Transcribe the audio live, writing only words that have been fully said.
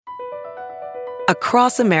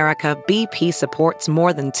Across America, BP supports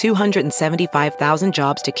more than 275,000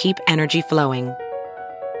 jobs to keep energy flowing.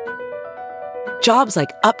 Jobs like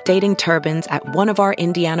updating turbines at one of our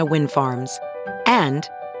Indiana wind farms and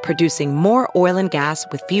producing more oil and gas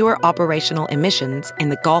with fewer operational emissions in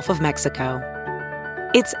the Gulf of Mexico.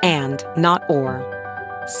 It's and, not or.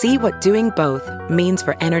 See what doing both means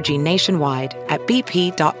for energy nationwide at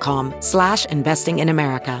bp.com/investing in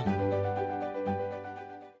America.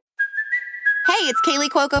 Hey, it's Kaylee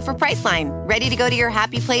Cuoco for Priceline. Ready to go to your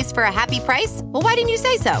happy place for a happy price? Well, why didn't you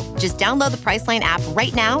say so? Just download the Priceline app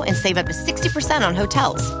right now and save up to 60% on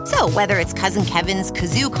hotels. So whether it's Cousin Kevin's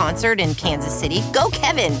Kazoo Concert in Kansas City, go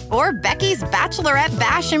Kevin, or Becky's Bachelorette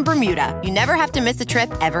Bash in Bermuda, you never have to miss a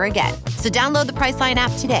trip ever again. So download the Priceline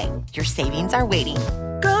app today. Your savings are waiting.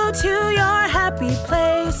 Go to your happy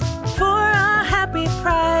place for a happy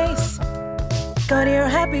price. Go to your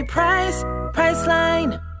happy price,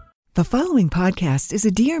 Priceline. The following podcast is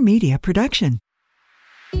a Dear Media production.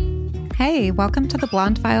 Hey, welcome to the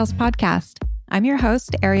Blonde Files podcast. I'm your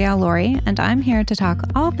host, Arielle Laurie, and I'm here to talk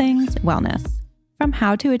all things wellness. From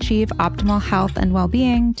how to achieve optimal health and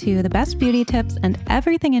well-being to the best beauty tips and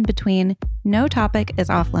everything in between, no topic is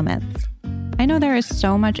off limits. I know there is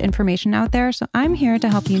so much information out there, so I'm here to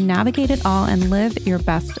help you navigate it all and live your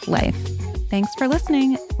best life. Thanks for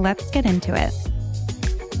listening. Let's get into it.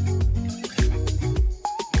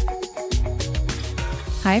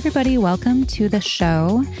 Hi, everybody. Welcome to the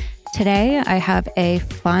show. Today, I have a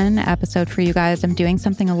fun episode for you guys. I'm doing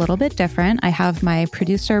something a little bit different. I have my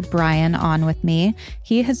producer, Brian, on with me.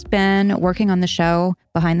 He has been working on the show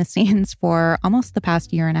behind the scenes for almost the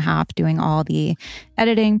past year and a half, doing all the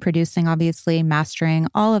editing, producing, obviously, mastering,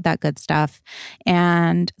 all of that good stuff.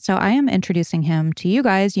 And so I am introducing him to you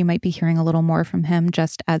guys. You might be hearing a little more from him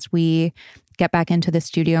just as we get back into the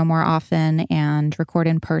studio more often and record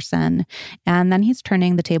in person. And then he's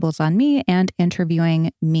turning the tables on me and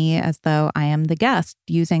interviewing me as though I am the guest,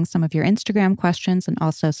 using some of your Instagram questions and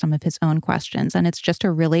also some of his own questions. And it's just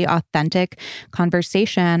a really authentic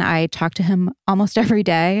conversation. I talk to him almost every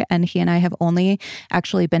day, and he and I have only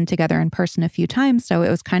actually been together in person a few times. So it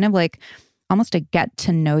was kind of like almost a get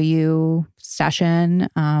to know you session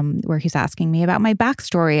where he's asking me about my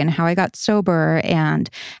backstory and how I got sober and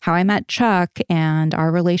how I met Chuck and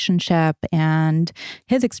our relationship and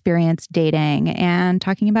his experience dating and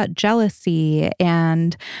talking about jealousy.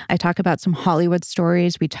 And I talk about some Hollywood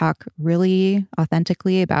stories. We talk really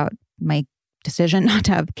authentically about my decision not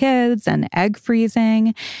to have kids and egg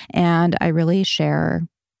freezing. And I really share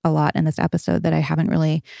a lot in this episode that I haven't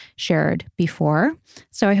really shared before.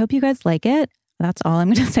 So I hope you guys like it. That's all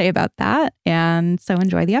I'm going to say about that. And so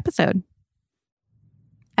enjoy the episode.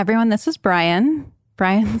 Everyone, this is Brian.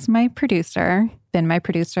 Brian's my producer, been my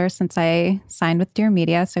producer since I signed with Dear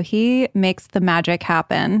Media. So he makes the magic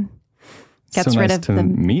happen. Gets rid of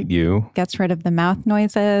meet you. Gets rid of the mouth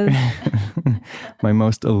noises. My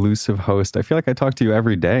most elusive host. I feel like I talk to you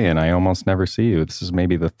every day and I almost never see you. This is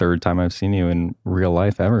maybe the third time I've seen you in real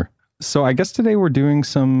life ever. So I guess today we're doing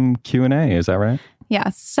some Q&A. Is that right? Yeah.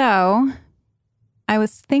 So I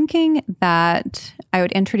was thinking that I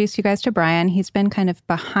would introduce you guys to Brian. He's been kind of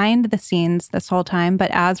behind the scenes this whole time, but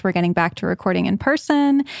as we're getting back to recording in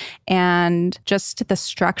person and just the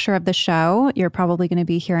structure of the show, you're probably going to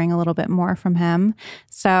be hearing a little bit more from him.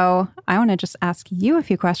 So I want to just ask you a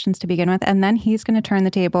few questions to begin with, and then he's going to turn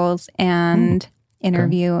the tables and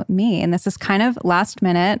interview me. And this is kind of last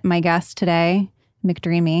minute. My guest today,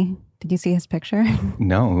 McDreamy. Did you see his picture?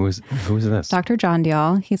 No. Who is this? Dr. John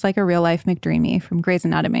Deal. He's like a real life McDreamy from Grey's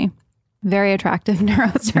Anatomy. Very attractive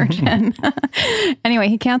neurosurgeon. Anyway,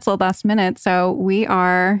 he canceled last minute. So we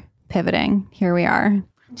are pivoting. Here we are.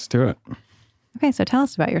 Let's do it. Okay. So tell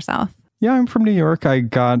us about yourself. Yeah, I'm from New York. I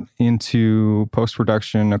got into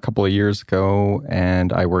post-production a couple of years ago,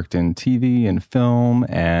 and I worked in TV and film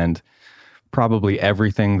and probably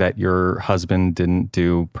everything that your husband didn't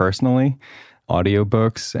do personally.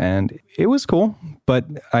 Audiobooks, and it was cool, but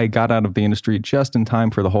I got out of the industry just in time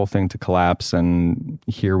for the whole thing to collapse, and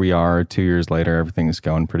here we are 2 years later. Everything is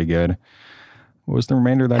going pretty good. What was the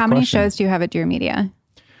remainder of that question? How many shows do you have at Dear Media?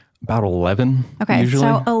 About 11. Okay, usually.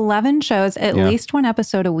 So 11 shows, at least one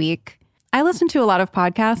episode a week. I listen to a lot of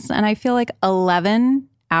podcasts, and I feel like 11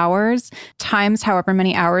 hours times however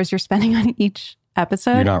many hours you're spending on each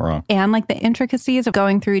episode. You're not wrong. And like the intricacies of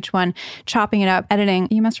going through each one, chopping it up, editing.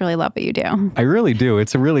 You must really love what you do. I really do.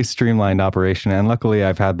 It's a really streamlined operation. And luckily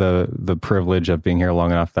I've had the privilege of being here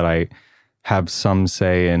long enough that I have some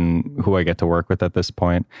say in who I get to work with at this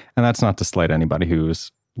point. And that's not to slight anybody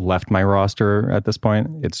who's left my roster at this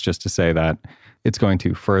point. It's just to say that it's going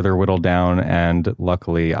to further whittle down. And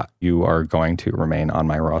luckily, you are going to remain on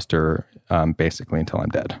my roster basically until I'm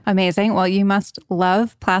dead. Amazing. Well, you must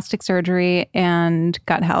love plastic surgery and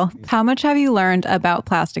gut health. How much have you learned about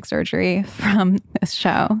plastic surgery from this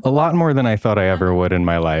show? A lot more than I thought I ever would in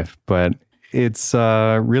my life, but it's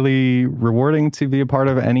really rewarding to be a part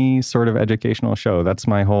of any sort of educational show. That's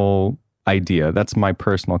my whole idea. That's my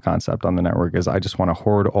personal concept on the network, is I just want to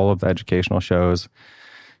hoard all of the educational shows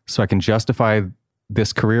so I can justify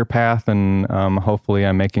this career path, and hopefully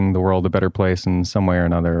I'm making the world a better place in some way or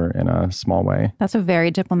another in a small way. That's a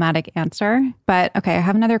very diplomatic answer. But okay, I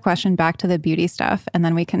have another question back to the beauty stuff, and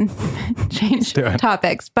then we can change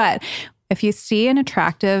topics. But if you see an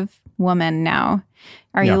attractive woman now,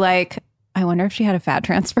 are you like, I wonder if she had a fat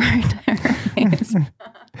transfer to her face?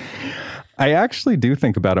 I actually do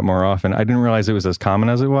think about it more often. I didn't realize it was as common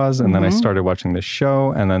as it was. And then I started watching this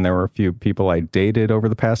show. And then there were a few people I dated over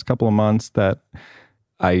the past couple of months that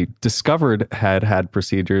I discovered had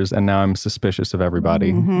procedures. And now I'm suspicious of everybody.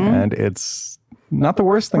 And it's not the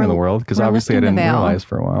worst thing in the world, because obviously I didn't realize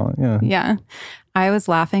for a while. Yeah. I was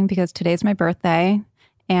laughing because today's my birthday.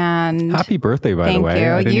 And happy birthday, by the way. Thank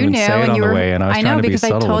you. I didn't you even knew, say it on the way, and I was trying to be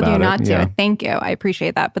subtle about it. I know, because I told you not to. Yeah. Thank you. I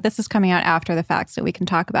appreciate that. But this is coming out after the fact, so we can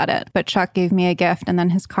talk about it. But Chuck gave me a gift, and then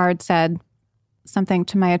his card said something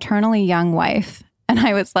to my eternally young wife. And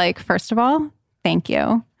I was like, first of all, thank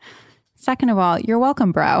you. Second of all, you're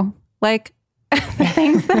welcome, bro. Like, the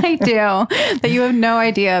things that I do that you have no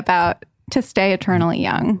idea about to stay eternally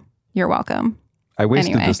young, you're welcome. I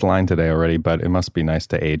wasted this line today already, but it must be nice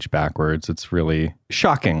to age backwards. It's really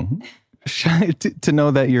shocking to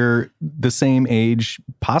know that you're the same age,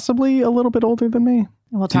 possibly a little bit older than me.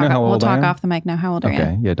 We'll talk off the mic now. How old are you?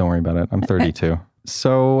 Okay. Yeah, don't worry about it. I'm 32.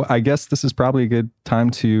 So I guess this is probably a good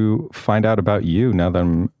time to find out about you now that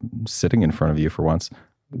I'm sitting in front of you for once.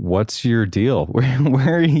 What's your deal?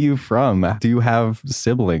 Where are you from? Do you have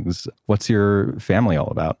siblings? What's your family all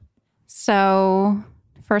about? So,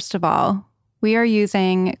 first of all, we are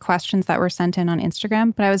using questions that were sent in on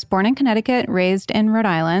Instagram, but I was born in Connecticut, raised in Rhode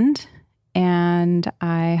Island, and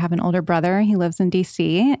I have an older brother. He lives in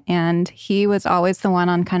DC, and he was always the one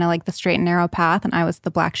on kind of like the straight and narrow path, and I was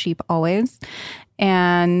the black sheep always.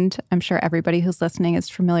 And I'm sure everybody who's listening is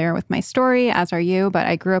familiar with my story, as are you, but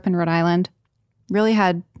I grew up in Rhode Island, really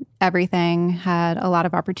had everything, had a lot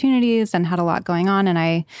of opportunities and had a lot going on. And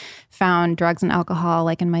I found drugs and alcohol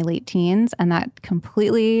like in my late teens. And that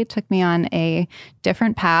completely took me on a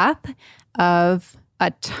different path of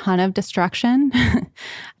a ton of destruction, a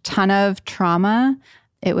ton of trauma.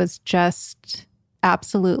 It was just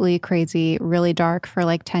absolutely crazy, really dark for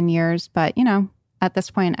like 10 years. But, you know, at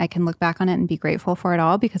this point, I can look back on it and be grateful for it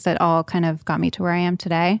all, because it all kind of got me to where I am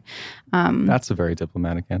today. That's a very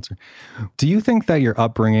diplomatic answer. Do you think that your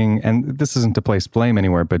upbringing, and this isn't to place blame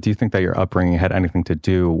anywhere, but do you think that your upbringing had anything to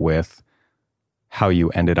do with how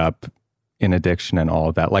you ended up in addiction and all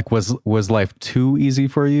of that? Like, was life too easy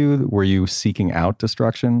for you? Were you seeking out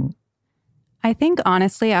destruction? I think,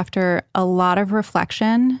 honestly, after a lot of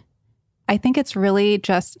reflection, I think it's really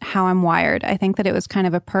just how I'm wired. I think that it was kind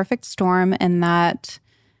of a perfect storm in that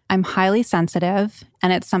I'm highly sensitive,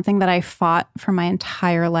 and it's something that I fought for my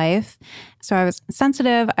entire life. So I was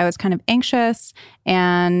sensitive, I was kind of anxious,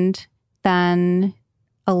 and then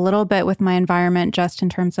a little bit with my environment, just in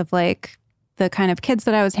terms of like the kind of kids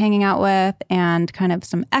that I was hanging out with and kind of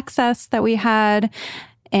some excess that we had,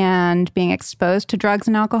 and being exposed to drugs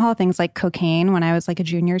and alcohol, things like cocaine when I was like a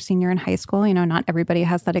junior, senior in high school. You know, not everybody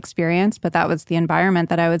has that experience, but that was the environment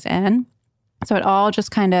that I was in. So it all just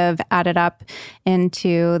kind of added up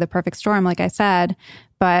into the perfect storm, like I said.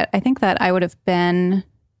 But I think that I would have been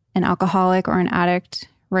an alcoholic or an addict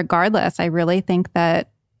regardless. I really think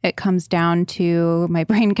that it comes down to my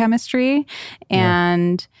brain chemistry.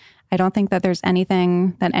 And I don't think that there's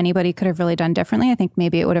anything that anybody could have really done differently. I think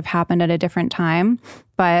maybe it would have happened at a different time.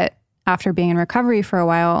 But after being in recovery for a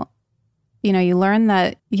while, you know, you learn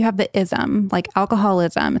that you have the ism, like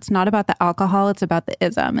alcoholism. It's not about the alcohol, it's about the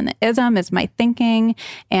ism. And the ism is my thinking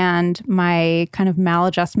and my kind of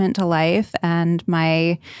maladjustment to life and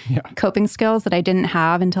my coping skills that I didn't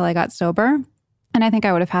have until I got sober. And I think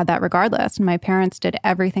I would have had that regardless. And my parents did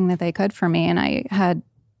everything that they could for me. And I had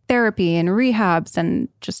therapy and rehabs and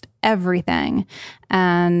just everything.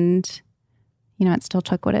 And, you know, it still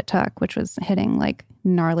took what it took, which was hitting like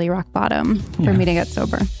gnarly rock bottom for me to get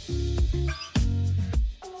sober.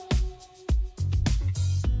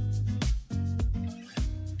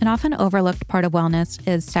 An often overlooked part of wellness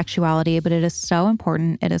is sexuality, but it is so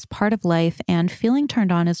important. It is part of life, and feeling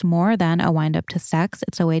turned on is more than a wind-up to sex.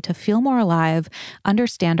 It's a way to feel more alive,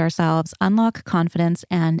 understand ourselves, unlock confidence,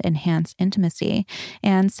 and enhance intimacy.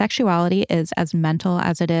 And sexuality is as mental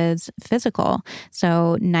as it is physical.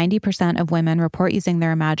 So 90% of women report using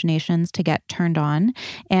their imaginations to get turned on,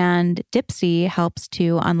 and Dipsea helps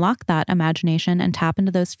to unlock that imagination and tap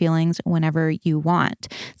into those feelings whenever you want.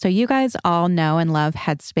 So you guys all know and love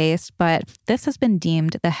Headspace, but this has been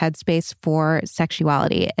deemed the Headspace for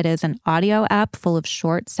sexuality. It is an audio app full of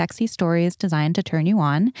short, sexy stories designed to turn you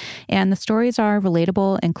on. And the stories are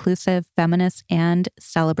relatable, inclusive, feminist, and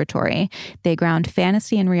celebratory. They ground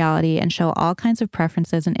fantasy in reality and show all kinds of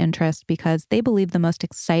preferences and interests because they believe the most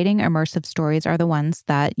exciting, immersive stories are the ones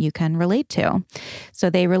that you can relate to. So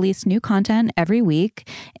they release new content every week,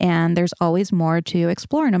 and there's always more to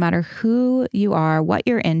explore, no matter who you are, what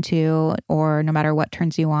you're into, or no matter what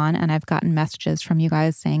turns you on. And I've gotten messages from you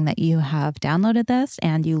guys saying that you have downloaded this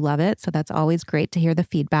and you love it. So that's always great to hear the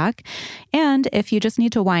feedback. And if you just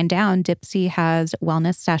need to wind down, Dipsea has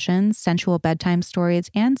wellness sessions, sensual bedtime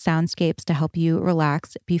stories, and soundscapes to help you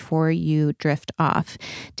relax before you drift off.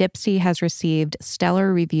 Dipsea has received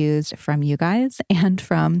stellar reviews from you guys and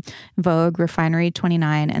from Vogue, Refinery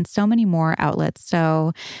 29, and so many more outlets.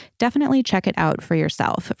 So definitely check it out for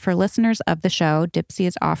yourself. For listeners of the show, Dipsea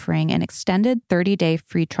is offering an extended 30-day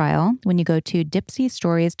free trial when you go to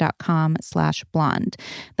dipseastories.com/blonde.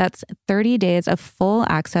 That's 30 days of full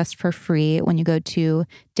access for free when you go to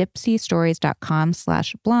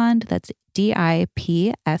dipseastories.com/blonde. That's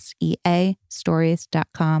DIPSEA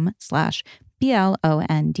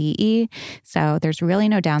stories.com/BLONDE. So there's really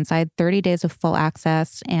no downside, 30 days of full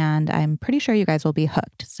access, and I'm pretty sure you guys will be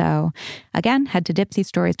hooked. So again, head to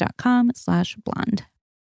dipseastories.com/blonde.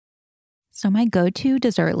 So my go-to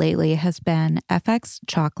dessert lately has been FX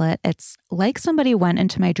chocolate. It's like somebody went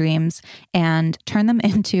into my dreams and turned them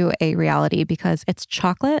into a reality because it's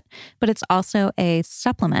chocolate, but it's also a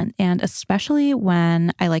supplement. And especially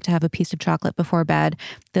when I like to have a piece of chocolate before bed,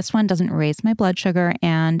 this one doesn't raise my blood sugar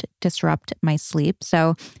and disrupt my sleep.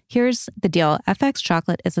 So here's the deal. FX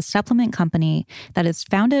Chocolate is a supplement company that is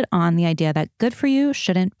founded on the idea that good for you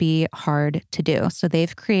shouldn't be hard to do. So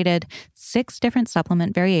they've created 6 different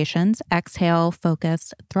supplement variations: Exhale,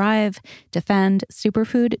 Focus, Thrive, Defend,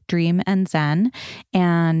 Superfood, Dream, and Zen.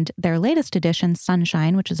 And their latest edition,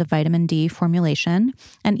 Sunshine, which is a vitamin D formulation.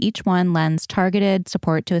 And each one lends targeted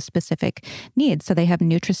support to a specific need. So they have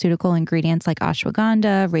nutraceutical ingredients like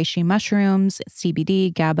ashwagandha, reishi mushrooms,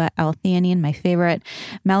 CBD, GABA, L-theanine, my favorite,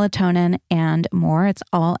 melatonin, and more. It's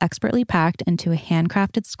all expertly packed into a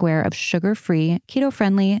handcrafted square of sugar-free,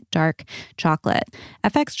 keto-friendly, dark chocolate.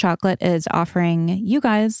 FX Chocolate is offering you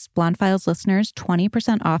guys, Blonde Files listeners,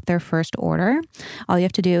 20% off their first order. All you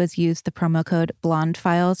have to do is use the promo code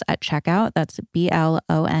BLONDEFILES at checkout. That's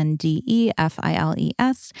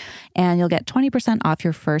BLONDEFILES. And you'll get 20% off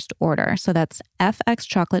your first order. So that's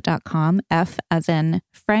fxchocolate.com, F as in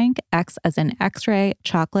Frank, X as in X-ray,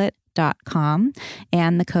 chocolate.com,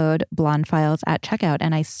 and the code BLONDEFILES at checkout.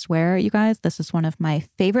 And I swear, you guys, this is one of my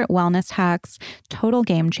favorite wellness hacks, total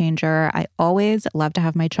game changer. I always love to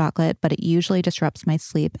have my chocolate, but it usually disrupts my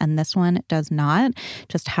sleep, and this one does not.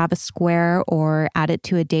 Just have a square or add it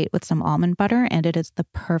to a date with some almond butter, and it is the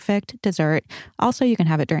perfect dessert. Also, you can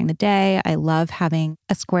have it during the day. I love having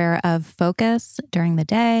a square of Focus during the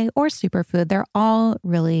day, or Superfood. They're all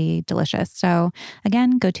really delicious. So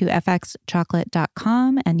again, go to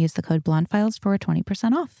fxchocolate.com and use the code BLONDEFILES for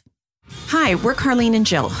 20% off. Hi, we're Carlene and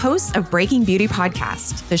Jill, hosts of Breaking Beauty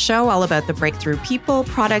Podcast, the show all about the breakthrough people,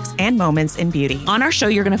 products, and moments in beauty. On our show,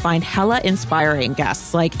 you're going to find hella inspiring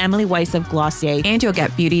guests like Emily Weiss of Glossier. And you'll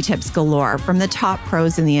get beauty tips galore from the top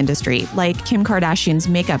pros in the industry, like Kim Kardashian's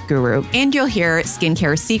makeup guru. And you'll hear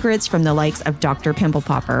skincare secrets from the likes of Dr. Pimple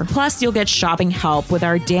Popper. Plus, you'll get shopping help with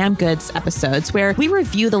our Damn Goods episodes, where we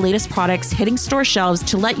review the latest products hitting store shelves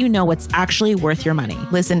to let you know what's actually worth your money.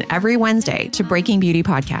 Listen every Wednesday to Breaking Beauty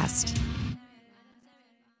Podcast.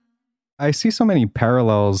 I see so many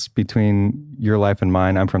parallels between your life and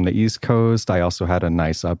mine. I'm from the East Coast. I also had a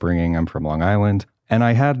nice upbringing. I'm from Long Island. And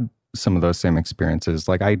I had some of those same experiences.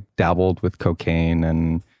 Like, I dabbled with cocaine,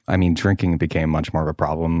 and I mean, drinking became much more of a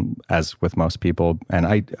problem, as with most people. And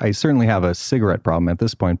I certainly have a cigarette problem at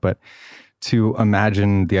this point. But to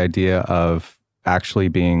imagine the idea of actually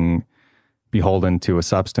being beholden to a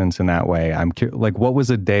substance in that way, I'm like, what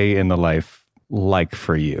was a day in the life like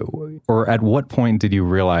for you? Or at what point did you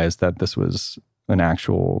realize that this was an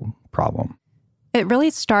actual problem? It really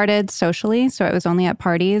started socially, so it was only at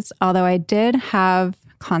parties, although I did have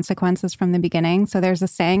consequences from the beginning. So there's a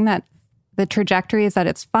saying that the trajectory is that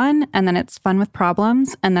it's fun, and then it's fun with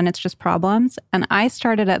problems, and then it's just problems. And I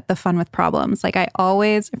started at the fun with problems. Like I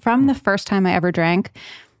always, from the first time I ever drank,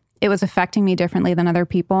 it was affecting me differently than other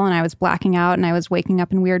people. And I was blacking out, and I was waking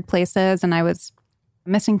up in weird places, and I was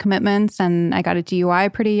missing commitments, and I got a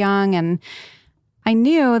DUI pretty young. And I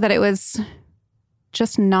knew that it was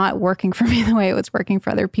just not working for me the way it was working for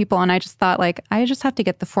other people. And I just thought, like, I just have to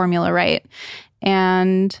get the formula right.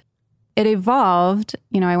 And it evolved.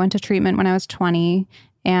 I went to treatment when I was 20,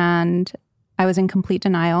 and I was in complete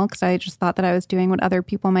denial because I just thought that I was doing what other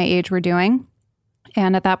people my age were doing.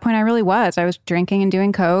 And at that point, I really was. I was drinking and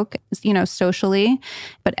doing coke, socially.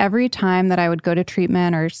 But every time that I would go to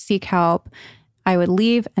treatment or seek help, I would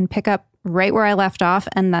leave and pick up right where I left off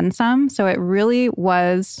and then some. So it really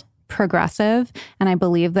was progressive. And I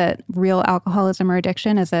believe that real alcoholism or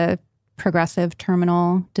addiction is a progressive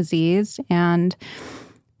terminal disease. And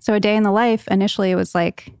so a day in the life, initially it was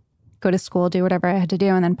like go to school, do whatever I had to do,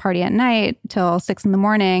 and then party at night till 6 a.m,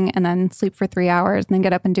 and then sleep for 3 hours, and then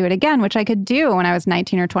get up and do it again, which I could do when I was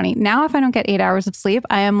 19 or 20. Now, if I don't get 8 hours of sleep,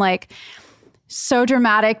 I am like so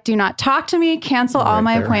dramatic. Do not talk to me. Cancel all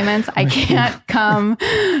my appointments. I can't come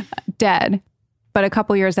dead. But a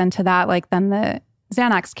couple years into that, like then the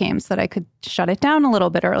Xanax came so that I could shut it down a little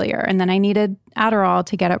bit earlier. And then I needed Adderall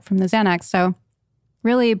to get up from the Xanax. So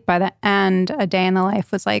really by the end, a day in the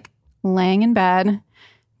life was like laying in bed,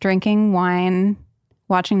 drinking wine,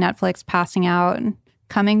 watching Netflix, passing out,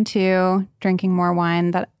 coming to, drinking more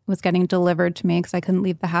wine that was getting delivered to me because I couldn't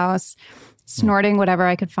leave the house, snorting whatever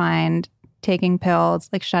I could find, taking pills,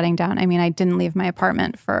 like shutting down. I mean, I didn't leave my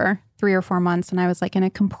apartment for 3 or 4 months, and I was like in a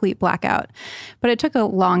complete blackout. But it took a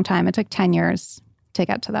long time. It took 10 years to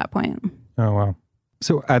get to that point. Oh, wow.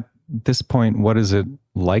 So at this point, what is it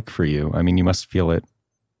like for you? I mean, you must feel it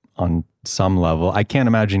on some level. I can't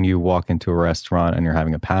imagine you walk into a restaurant and you're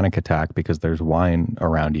having a panic attack because there's wine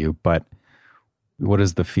around you, but what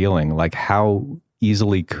is the feeling? Like, how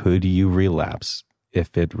easily could you relapse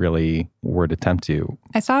if it really were to tempt you?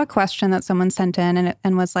 I saw a question that someone sent in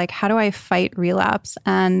and was like, how do I fight relapse?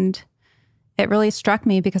 And it really struck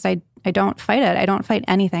me because I don't fight it. I don't fight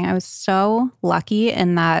anything. I was so lucky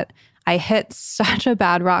in that I hit such a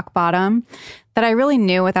bad rock bottom that I really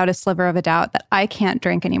knew without a sliver of a doubt that I can't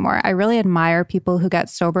drink anymore. I really admire people who get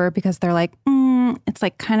sober because they're like, it's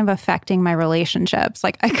like kind of affecting my relationships.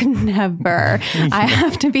 Like I could never, I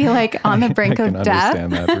have to be like on the brink of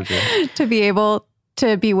death to be able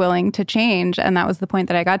to be willing to change. And that was the point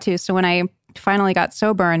that I got to. So when I finally got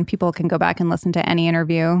sober, and people can go back and listen to any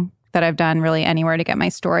interview that I've done really anywhere to get my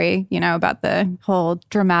story, about the whole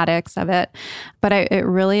dramatics of it. But it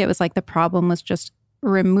was like the problem was just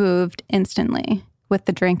removed instantly with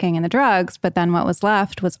the drinking and the drugs. But then what was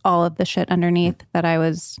left was all of the shit underneath that I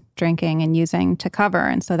was drinking and using to cover.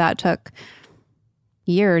 And so that took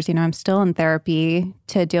years. I'm still in therapy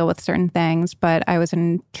to deal with certain things, but I was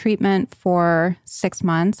in treatment for 6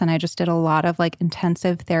 months, and I just did a lot of like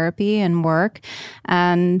intensive therapy and work.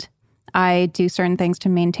 And I do certain things to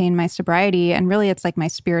maintain my sobriety. And really, it's like my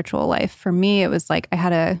spiritual life. For me, it was like I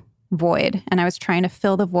had a void, and I was trying to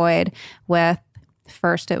fill the void with,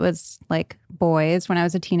 first, it was like boys when I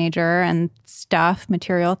was a teenager and stuff,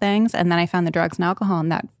 material things. And then I found the drugs and alcohol,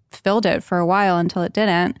 and that filled it for a while until it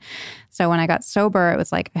didn't. So when I got sober, it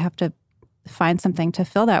was like I have to find something to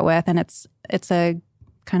fill that with. And it's a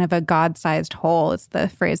kind of a God-sized hole is the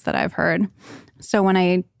phrase that I've heard. So when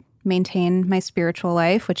I maintain my spiritual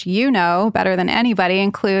life, which better than anybody,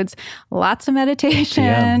 includes lots of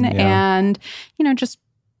meditation and, just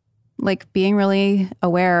like being really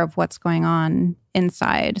aware of what's going on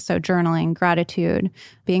inside. So journaling, gratitude,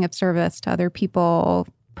 being of service to other people,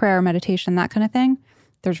 prayer, meditation, that kind of thing.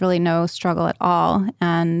 There's really no struggle at all.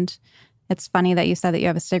 And it's funny that you said that you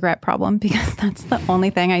have a cigarette problem, because that's the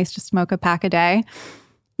only thing. I used to smoke a pack a day.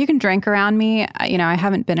 You can drink around me. I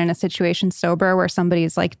haven't been in a situation sober where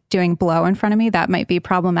somebody's like doing blow in front of me. That might be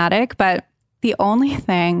problematic. But the only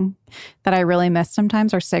thing that I really miss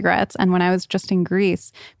sometimes are cigarettes. And when I was just in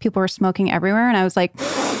Greece, people were smoking everywhere. And I was like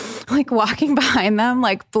walking behind them,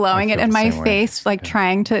 like blowing it in my face, like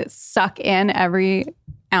trying to suck in every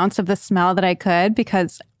ounce of the smell that I could.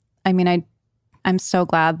 Because I'm so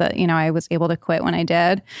glad that, I was able to quit when I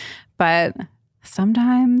did. But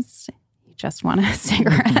sometimes just want a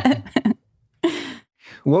cigarette.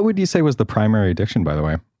 What would you say was the primary addiction, by the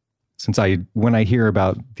way? Since when I hear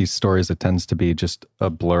about these stories, it tends to be just a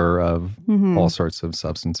blur of all sorts of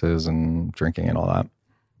substances and drinking and all that.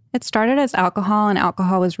 It started as alcohol, and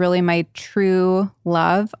alcohol was really my true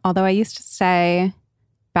love. Although I used to say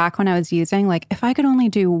back when I was using, like, if I could only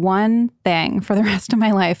do one thing for the rest of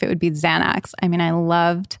my life, it would be Xanax. I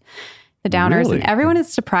loved the downers. Really? And everyone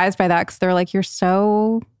is surprised by that because they're like, you're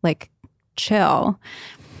so like chill.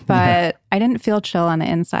 But I didn't feel chill on the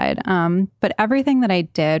inside. But everything that I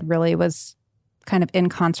did really was kind of in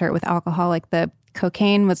concert with alcohol. Like the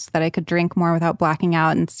cocaine was that I could drink more without blacking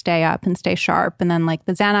out and stay up and stay sharp. And then like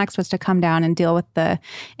the Xanax was to come down and deal with the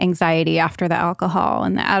anxiety after the alcohol,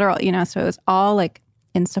 and the Adderall, you know, so it was all like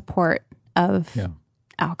in support of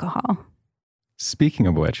alcohol. Speaking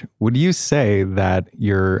of which, would you say that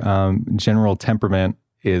your general temperament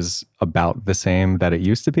is about the same that it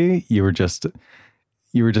used to be? You were just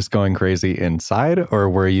going crazy inside, or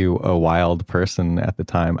were you a wild person at the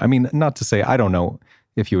time? I mean, not to say, I don't know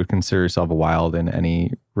if you would consider yourself a wild in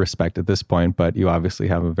any respect at this point, but you obviously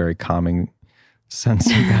have a very calming sense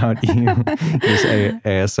about you. This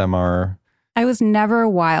ASMR. I was never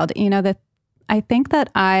wild. You know, I think that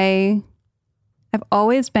I've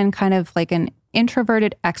always been kind of like an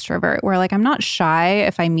introverted extrovert where like I'm not shy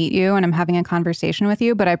if I meet you and I'm having a conversation with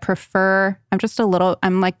you, but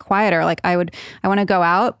I'm like quieter. Like I want to go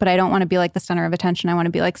out, but I don't want to be like the center of attention. I want to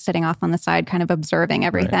be like sitting off on the side, kind of observing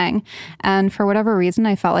everything. Right. And for whatever reason,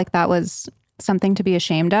 I felt like that was something to be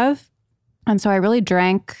ashamed of. And so I really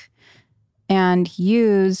drank and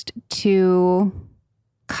used to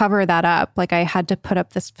cover that up. Like I had to put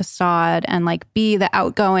up this facade and like be the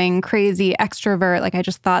outgoing, crazy extrovert. Like I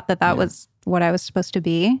just thought that was what I was supposed to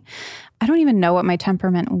be. I don't even know what my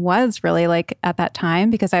temperament was really like at that time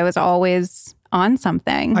because I was always on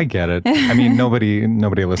something. I get it. I mean, nobody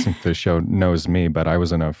listening to the show knows me, but I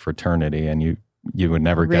was in a fraternity and you would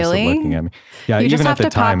never guess it looking at me. Yeah, you even just at have the to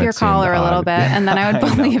time, pop your collar a little bit and then I would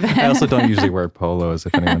believe it. I also don't usually wear polos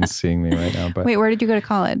if anyone's seeing me right now. But wait, where did you go to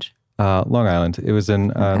college? Long Island. It was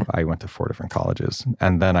in, I went to 4 different colleges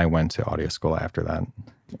and then I went to audio school after that.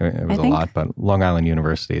 It was a lot, but Long Island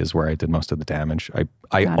University is where I did most of the damage.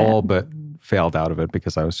 I all but failed out of it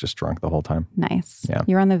because I was just drunk the whole time. Nice. Yeah.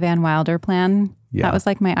 You were on the Van Wilder plan. Yeah. That was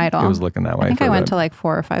like my idol. It was looking that way. I think I went to like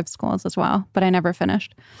 4 or 5 schools as well, but I never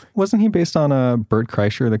finished. Wasn't he based on Bert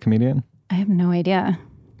Kreischer, the comedian? I have no idea.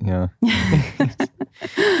 Yeah.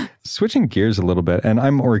 Switching gears a little bit, and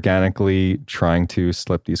I'm organically trying to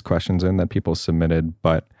slip these questions in that people submitted,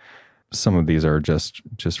 but some of these are just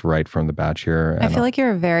right from the batch here. I feel like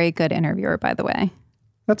you're a very good interviewer, by the way.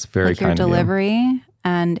 That's very kind of you. Your delivery,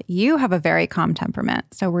 and you have a very calm temperament.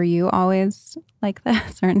 So were you always like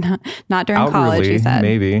this or not? Not during college, you said?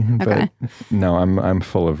 Maybe, okay. But no, I'm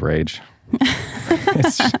full of rage.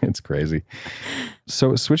 It's crazy.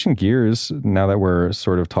 So switching gears, now that we're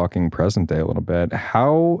sort of talking present day a little bit,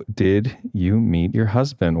 how did you meet your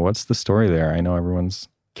husband? What's the story there? I know everyone's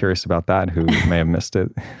curious about that who may have missed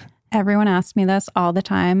it. Everyone asks me this all the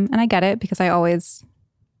time, and I get it because I always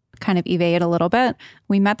kind of evade a little bit.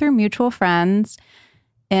 We met through mutual friends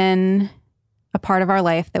in a part of our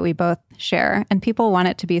life that we both share, and people want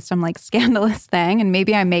it to be some like scandalous thing, and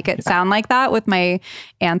maybe I make it sound like that with my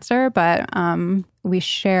answer, but we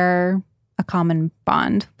share a common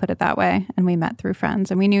bond, put it that way, and we met through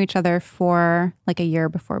friends, and we knew each other for like a year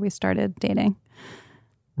before we started dating.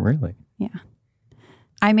 Really? Yeah.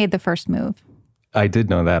 I made the first move. I did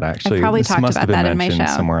know that, actually. I probably talked about that in my show.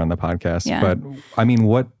 Somewhere on the podcast. Yeah. But I mean,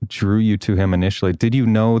 what drew you to him initially? Did you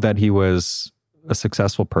know that he was a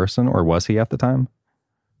successful person, or was he at the time?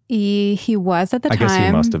 He was at the time. I guess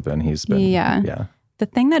he must have been. He's been. Yeah. The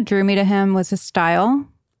thing that drew me to him was his style.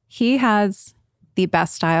 He has the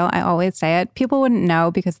best style. I always say it. People wouldn't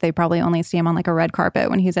know because they probably only see him on like a red carpet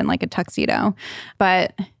when he's in like a tuxedo.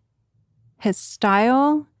 But his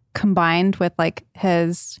style combined with like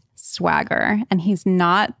his swagger, and he's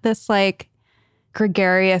not this like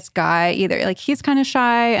gregarious guy either. Like he's kind of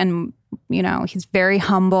shy and, you know, he's very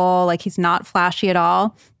humble. Like he's not flashy at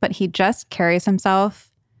all, but he just carries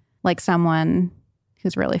himself like someone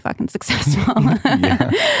who's really fucking successful.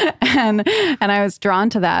 And I was drawn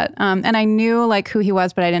to that. And I knew like who he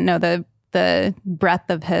was, but I didn't know the breadth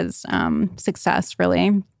of his success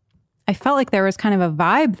really. I felt like there was kind of a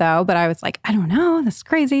vibe though, but I was like, I don't know, this is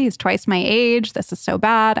crazy. He's twice my age. This is so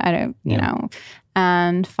bad. I don't, you know.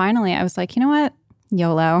 And finally I was like, you know what?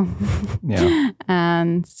 YOLO. Yeah.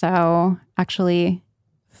 And so actually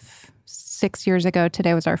 6 years ago,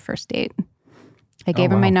 today was our first date. I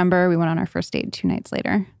gave him my number. We went on our first date 2 nights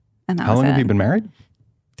later. And that was it. How long have you been married?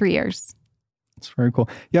 3 years. It's very cool.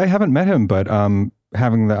 Yeah, I haven't met him, but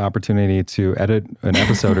having the opportunity to edit an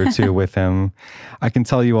episode or two with him, I can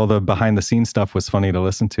tell you all the behind the scenes stuff was funny to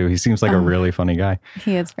listen to. He seems like a really funny guy.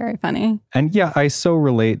 He is very funny. And yeah, I so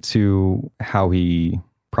relate to how he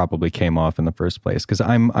probably came off in the first place, because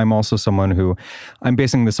I'm also someone who, I'm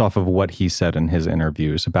basing this off of what he said in his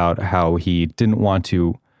interviews about how he didn't want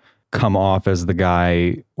to come off as the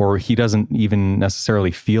guy, or he doesn't even necessarily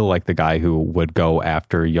feel like the guy who would go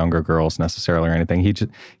after younger girls necessarily or anything. He just,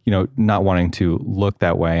 not wanting to look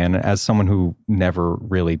that way. And as someone who never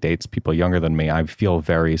really dates people younger than me, I feel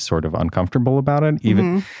very sort of uncomfortable about it.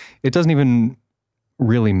 Even it doesn't even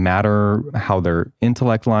really matter how their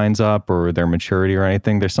intellect lines up or their maturity or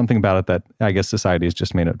anything. There's something about it that I guess society has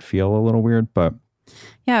just made it feel a little weird. But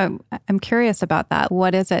yeah, I'm curious about that.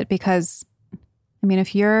 What is it? Because I mean,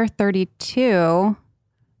 if you're 32,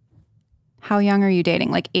 how young are you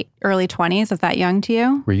dating? Like early 20s? Is that young to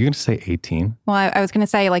you? Were you going to say 18? Well, I was going to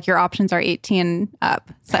say like your options are 18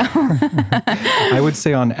 up. So I would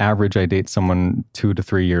say on average, I date someone 2 to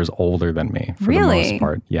 3 years older than me for the most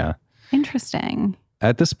part. Yeah. Interesting.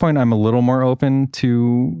 At this point, I'm a little more open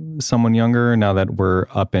to someone younger now that we're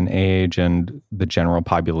up in age and the general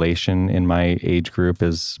population in my age group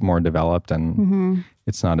is more developed and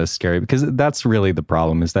it's not as scary, because that's really the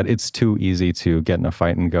problem, is that it's too easy to get in a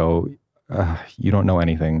fight and go, you don't know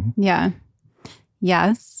anything. Yeah.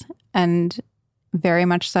 Yes. And very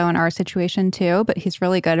much so in our situation too, but he's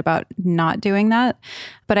really good about not doing that.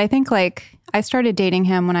 But I think like I started dating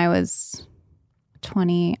him when I was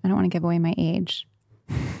 20. I don't want to give away my age.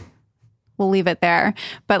 We'll leave it there.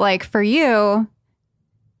 But like for you,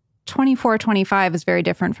 24, 25 is very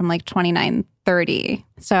different from like 29, 30.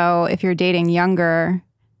 So if you're dating younger,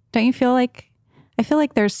 don't you feel like, I feel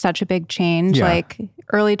like there's such a big change. Yeah. Like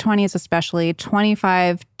early 20s, especially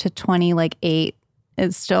 25 to 28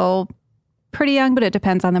 is still pretty young, but it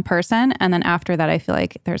depends on the person. And then after that, I feel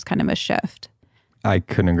like there's kind of a shift. I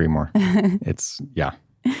couldn't agree more. Yeah.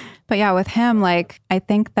 But yeah, with him, like, I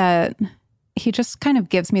think that he just kind of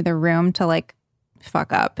gives me the room to like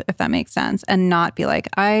fuck up, if that makes sense, and not be like,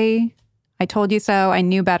 I told you so, I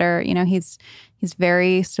knew better. He's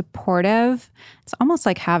very supportive. It's almost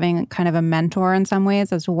like having kind of a mentor in some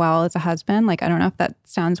ways as well as a husband. Like, I don't know if that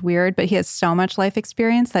sounds weird, but he has so much life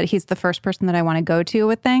experience that he's the first person that I want to go to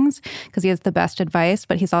with things because he has the best advice,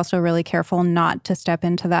 but he's also really careful not to step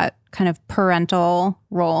into that kind of parental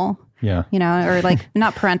role. Yeah. Or like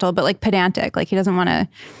not parental, but like pedantic. Like he doesn't want to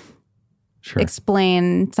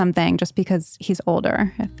explain something just because he's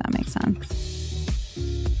older, if that makes sense.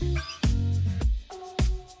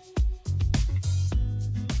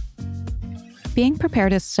 Being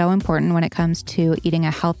prepared is so important when it comes to eating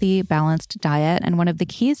a healthy, balanced diet. And one of the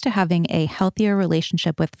keys to having a healthier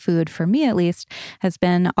relationship with food, for me at least, has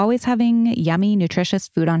been always having yummy, nutritious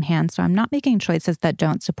food on hand. So I'm not making choices that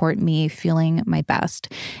don't support me feeling my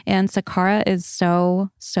best. And Sakara is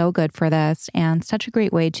so good for this and such a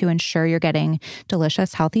great way to ensure you're getting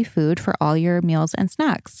delicious, healthy food for all your meals and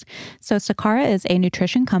snacks. So Sakara is a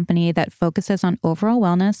nutrition company that focuses on overall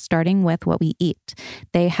wellness, starting with what we eat.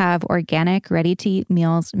 They have organic, ready-to-eat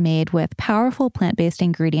meals made with powerful plant-based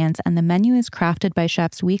ingredients, and the menu is crafted by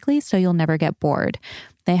chefs weekly so you'll never get bored.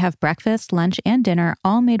 They have breakfast, lunch, and dinner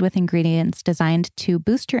all made with ingredients designed to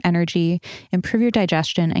boost your energy, improve your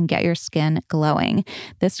digestion, and get your skin glowing.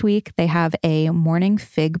 This week, they have a morning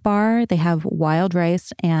fig bar. They have wild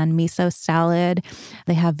rice and miso salad.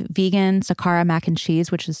 They have vegan Sakara mac and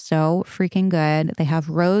cheese, which is so freaking good. They have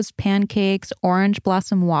rose pancakes, orange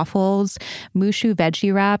blossom waffles, mushu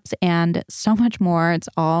veggie wraps, and so much more. It's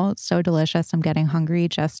all so delicious. I'm getting hungry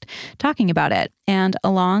just talking about it. And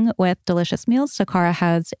along with delicious meals, Sakara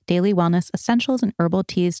has daily wellness essentials and herbal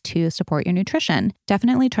teas to support your nutrition.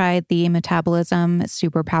 Definitely try the Metabolism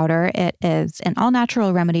Super Powder. It is an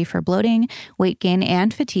all-natural remedy for bloating, weight gain,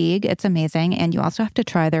 and fatigue. It's amazing. And you also have to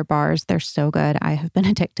try their bars. They're so good. I have been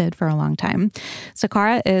addicted for a long time.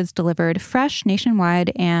 Sakara is delivered fresh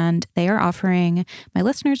nationwide, and they are offering my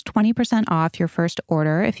listeners 20% off your first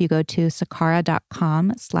order if you go to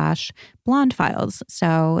sakara.com/blondefiles.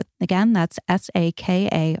 So again, that's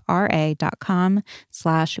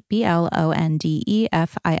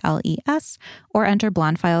sakara.com/blondefiles or enter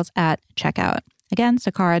blondefiles at checkout. Again,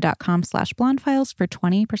 sakara.com/blondefiles for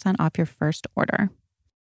 20% off your first order.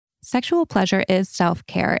 Sexual pleasure is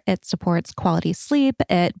self-care. It supports quality sleep,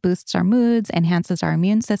 it boosts our moods, enhances our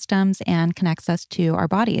immune systems, and connects us to our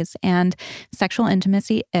bodies. And sexual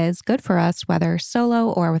intimacy is good for us, whether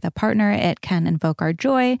solo or with a partner. It can invoke our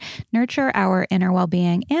joy, nurture our inner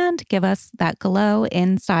well-being, and give us that glow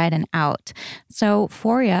inside and out. So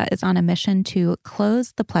Foria is on a mission to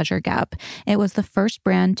close the pleasure gap. It was the first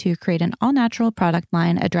brand to create an all-natural product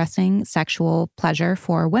line addressing sexual pleasure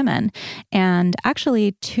for women. And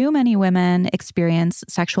actually, 2 too many women experience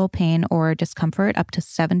sexual pain or discomfort up to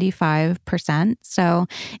 75%. So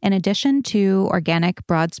in addition to organic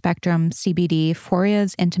broad-spectrum CBD,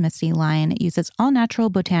 Foria's intimacy line uses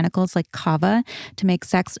all-natural botanicals like kava to make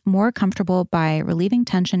sex more comfortable by relieving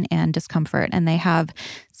tension and discomfort. And they have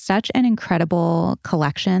such an incredible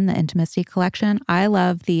collection, the Intimacy collection. I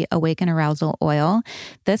love the Awaken Arousal oil.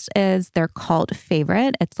 This is their cult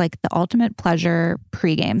favorite. It's like the ultimate pleasure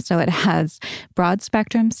pregame. So it has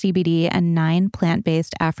broad-spectrum CBD and 9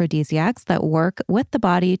 plant-based aphrodisiacs that work with the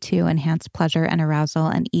body to enhance pleasure and arousal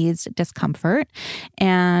and ease discomfort.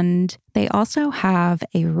 And they also have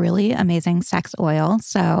a really amazing sex oil.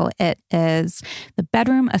 So it is the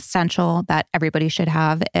bedroom essential that everybody should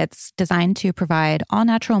have. It's designed to provide all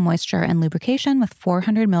natural moisture and lubrication with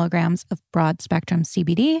 400 milligrams of broad spectrum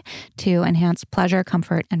CBD to enhance pleasure,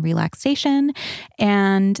 comfort, and relaxation.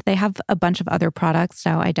 And they have a bunch of other products.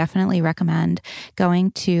 So I definitely recommend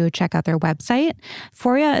going to check out their website.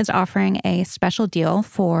 Foria is offering a special deal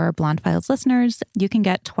for Blonde Files listeners. You can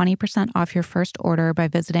get 20% off your first order by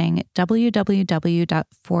visiting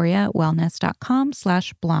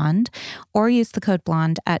www.foriawellness.com/blonde or use the code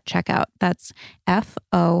blonde at checkout. That's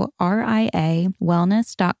FORIA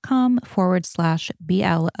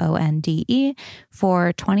wellness.com/BLONDE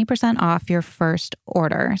for 20% off your first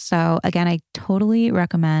order. So again, I totally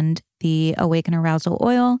recommend the Awaken Arousal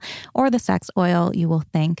oil or the sex oil. You will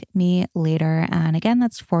thank me later. And again,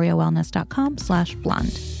 that's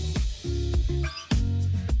ForiaWellness.com/blonde.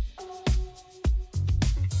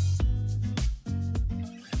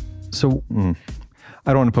 So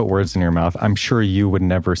I don't want to put words in your mouth. I'm sure you would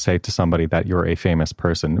never say to somebody that you're a famous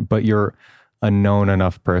person, but you're a known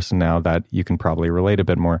enough person now that you can probably relate a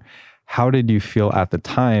bit more. How did you feel at the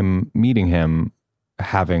time meeting him,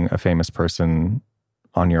 having a famous person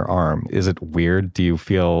on your arm? Is it weird? Do you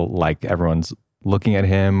feel like everyone's looking at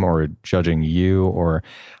him or judging you? Or,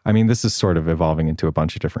 I mean, this is sort of evolving into a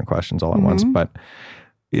bunch of different questions all at once, but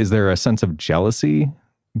is there a sense of jealousy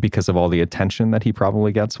because of all the attention that he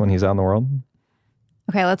probably gets when he's out in the world?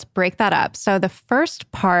 Okay, let's break that up. So the first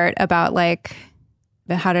part about like,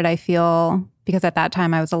 how did I feel? Because at that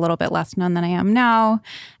time I was a little bit less known than I am now.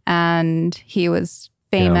 And he was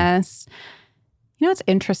famous. Yeah. You know, it's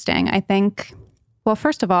interesting. I think, well,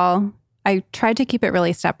 first of all, I tried to keep it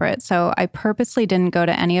really separate. So I purposely didn't go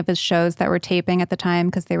to any of his shows that were taping at the time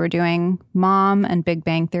because they were doing Mom and Big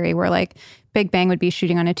Bang Theory, where like Big Bang would be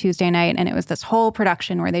shooting on a Tuesday night and it was this whole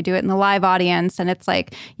production where they do it in the live audience. And it's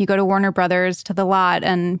like you go to Warner Brothers to the lot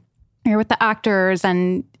and you're with the actors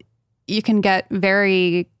and you can get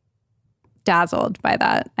very dazzled by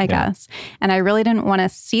that, I guess. And I really didn't want to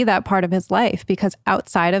see that part of his life because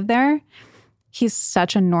outside of there, he's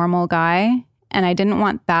such a normal guy. And I didn't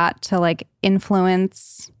want that to like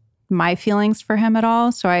influence my feelings for him at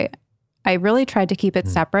all. So I really tried to keep it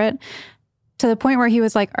separate to the point where he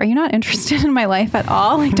was like, are you not interested in my life at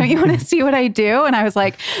all? Like, don't you want to see what I do? And I was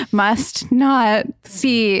like, must not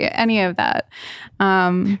see any of that.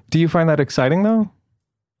 Do you find that exciting though?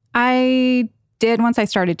 I did once I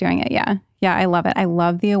started doing it. Yeah. Yeah, I love it. I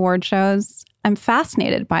love the award shows. I'm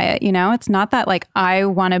fascinated by it. You know, it's not that like I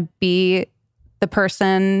want to be the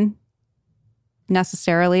person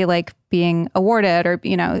necessarily like being awarded or,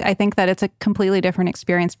 you know, I think that it's a completely different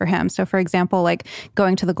experience for him. So for example, like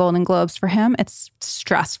going to the Golden Globes for him, it's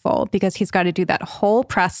stressful because he's got to do that whole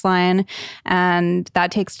press line and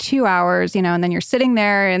that takes 2 hours, you know, and then you're sitting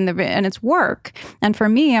there and it's work. And for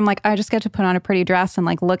me, I'm like, I just get to put on a pretty dress and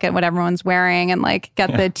like look at what everyone's wearing and like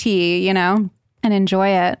get the tea, you know, and enjoy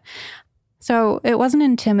it. So it wasn't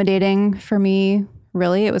intimidating for me,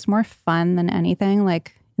 really. It was more fun than anything.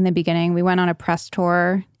 Like, in the beginning, we went on a press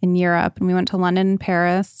tour in Europe and we went to London and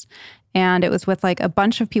Paris. And it was with like a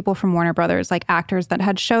bunch of people from Warner Brothers, like actors that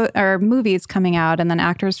had show or movies coming out and then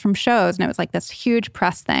actors from shows. And it was like this huge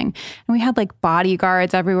press thing. And we had like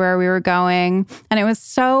bodyguards everywhere we were going. And it was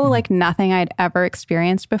so like nothing I'd ever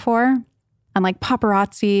experienced before. And like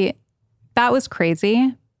paparazzi, that was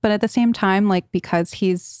crazy. But at the same time, like because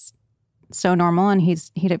he's so normal and he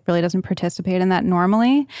really doesn't participate in that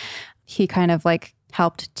normally, he kind of like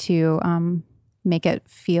helped to make it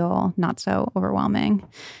feel not so overwhelming.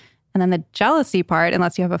 And then the jealousy part,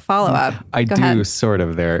 unless you have a follow-up. I do ahead. Sort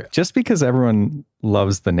of there. Just because everyone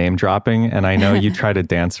loves the name dropping, and I know you try to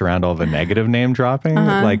dance around all the negative name dropping,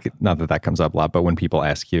 like not that that comes up a lot, but when people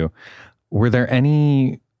ask you, were there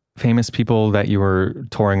any famous people that you were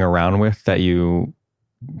touring around with that you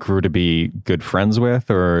grew to be good friends with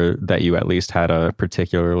or that you at least had a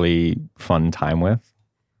particularly fun time with?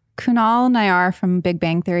 Kunal Nayyar from Big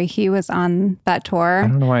Bang Theory, he was on that tour. I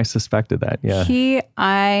don't know why I suspected that. Yeah.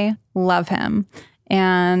 I love him.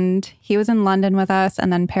 And he was in London with us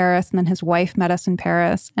and then Paris. And then his wife met us in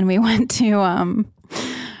Paris. And we went to,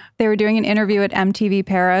 they were doing an interview at MTV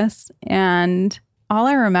Paris. And all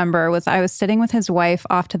I remember was I was sitting with his wife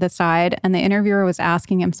off to the side and the interviewer was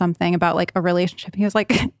asking him something about like a relationship. He was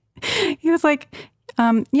like,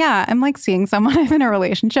 yeah, I'm like seeing someone I'm in a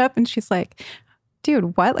relationship. And she's like,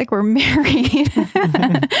 dude, what? Like we're married.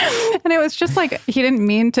 And it was just like, he didn't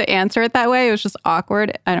mean to answer it that way. It was just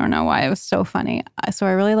awkward. I don't know why. It was so funny. So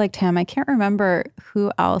I really liked him. I can't remember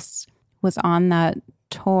who else was on that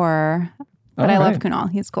tour, but I love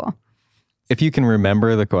Kunal. He's cool. If you can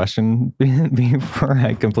remember the question before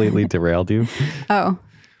I completely derailed you. Oh,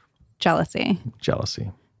 jealousy.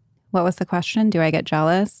 Jealousy. What was the question? Do I get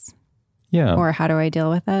jealous? Yeah. Or how do I deal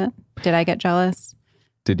with it? Did I get jealous?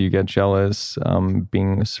 Did you get jealous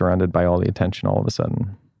being surrounded by all the attention all of a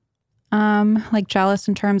sudden? Like jealous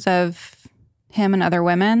in terms of him and other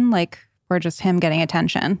women, like, or just him getting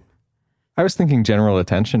attention? I was thinking general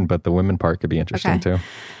attention, but the women part could be interesting too.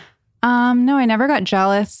 No, I never got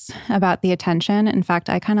jealous about the attention. In fact,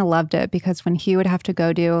 I kind of loved it because when he would have to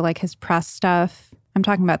go do like his press stuff, I'm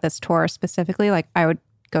talking about this tour specifically, like I would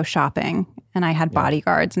go shopping and I had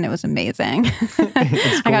bodyguards and it was amazing. Cool.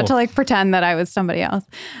 I got to like pretend that I was somebody else.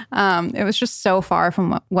 It was just so far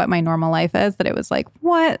from what my normal life is that it was like,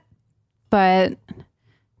 what? But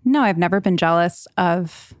no, I've never been jealous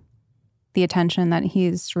of the attention that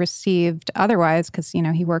he's received otherwise because, you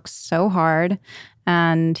know, he works so hard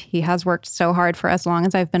and he has worked so hard for as long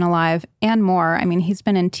as I've been alive and more. I mean, he's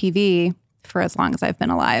been in TV for as long as I've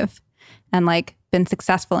been alive and like been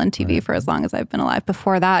successful in TV for as long as I've been alive.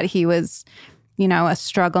 Before that, he was, you know, a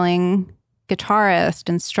struggling guitarist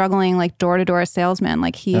and struggling like door-to-door salesman.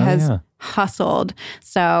 Like he has hustled.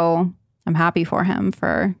 So I'm happy for him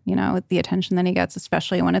for, you know, the attention that he gets,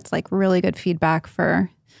 especially when it's like really good feedback for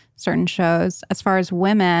certain shows. As far as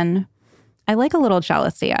women, I like a little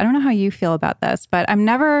jealousy. I don't know how you feel about this, but I've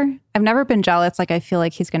never been jealous. Like I feel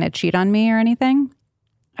like he's going to cheat on me or anything.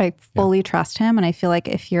 I fully trust him. And I feel like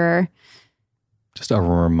if you're just a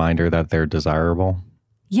reminder that they're desirable.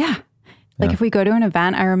 Yeah. Like if we go to an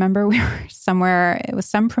event, I remember we were somewhere, it was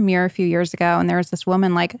some premiere a few years ago, and there was this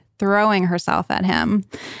woman like throwing herself at him.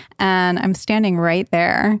 And I'm standing right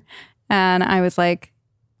there. And I was like,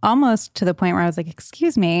 almost to the point where I was like,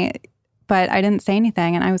 excuse me, but I didn't say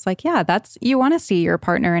anything. And I was like, yeah, you want to see your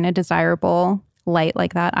partner in a desirable light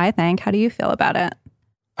like that, I think. How do you feel about it?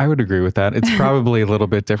 I would agree with that. It's probably a little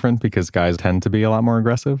bit different because guys tend to be a lot more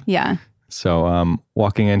aggressive. Yeah. So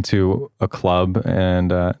walking into a club,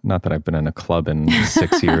 and not that I've been in a club in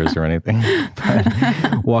 6 years or anything,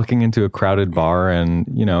 but walking into a crowded bar and,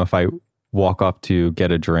 you know, if I walk up to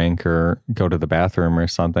get a drink or go to the bathroom or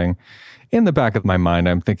something, in the back of my mind,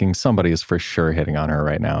 I'm thinking somebody is for sure hitting on her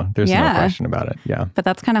right now. There's no question about it. Yeah. But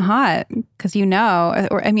that's kind of hot because you know,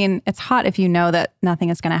 or I mean, it's hot if you know that nothing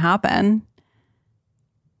is going to happen.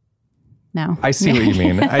 No. I see what you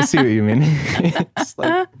mean. It's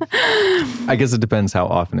like, I guess it depends how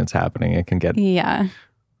often it's happening. It can get Yeah.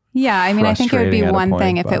 I mean, I think it would be one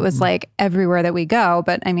thing if it was like everywhere that we go.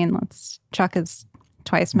 But I mean, Chuck is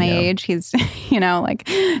twice my age. He's, you know, like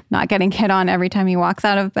not getting hit on every time he walks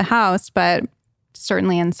out of the house. But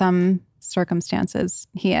certainly in some circumstances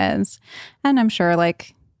he is. And I'm sure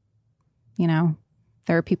like, you know,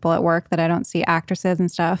 there are people at work that I don't see, actresses and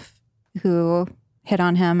stuff, who hit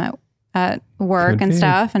on him at work and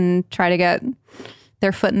stuff and try to get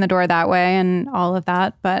their foot in the door that way and all of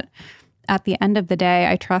that. But at the end of the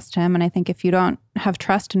day, I trust him. And I think if you don't have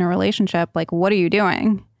trust in a relationship, like what are you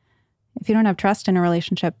doing? If you don't have trust in a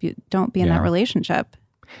relationship, you don't be in that relationship.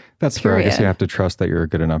 That's fair. I guess you have to trust that you're a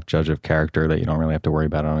good enough judge of character that you don't really have to worry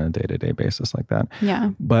about it on a day-to-day basis like that.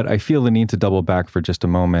 Yeah. But I feel the need to double back for just a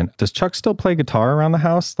moment. Does Chuck still play guitar around the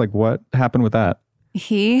house? Like what happened with that?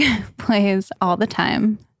 He plays all the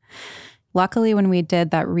time. Luckily, when we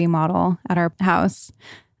did that remodel at our house,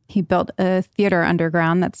 he built a theater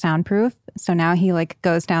underground that's soundproof. So now he like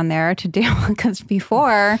goes down there to do, because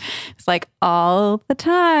before it's like all the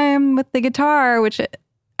time with the guitar, which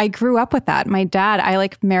I grew up with that. My dad, I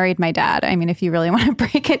like married my dad. I mean, if you really want to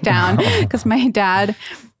break it down, because my dad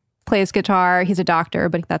plays guitar. He's a doctor,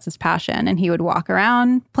 but that's his passion. And he would walk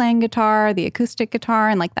around playing guitar, the acoustic guitar,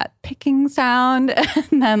 and like that picking sound,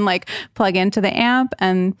 and then like plug into the amp.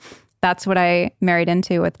 And that's what I married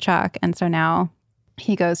into with Chuck. And so now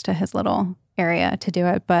he goes to his little area to do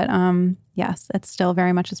it. But yes, it's still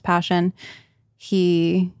very much his passion.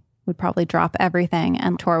 He would probably drop everything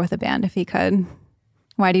and tour with a band if he could.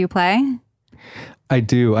 Why do you play? I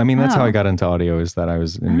do. I mean, that's how I got into audio, is that I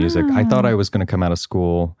was in music. I thought I was going to come out of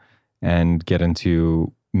school and get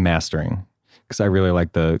into mastering because I really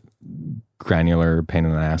like the granular pain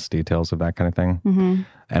in the ass details of that kind of thing. Mm-hmm.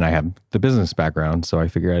 And I have the business background, so I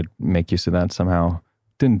figured I'd make use of that somehow.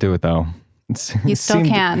 Didn't do it though. You still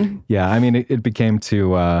can. Yeah, I mean, it became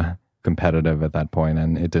too competitive at that point,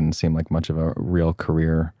 and it didn't seem like much of a real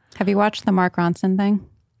career. Have you watched the Mark Ronson thing?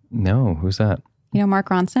 No, who's that? You know Mark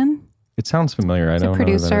Ronson? It sounds familiar. He's I don't a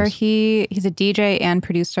producer. know who that is. He's a DJ and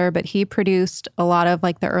producer, but he produced a lot of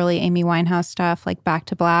like the early Amy Winehouse stuff, like Back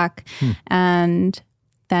to Black. And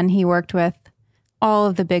then he worked with all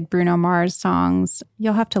of the big Bruno Mars songs.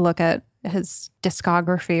 You'll have to look at his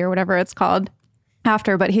discography or whatever it's called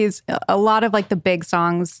after, but he's a lot of like the big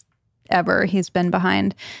songs ever he's been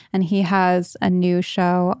behind. And he has a new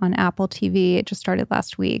show on Apple TV. It just started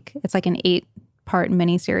last week. It's like an 8-part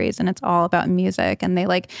miniseries, and it's all about music. And they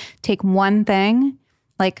like take one thing,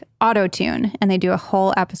 like auto-tune, and they do a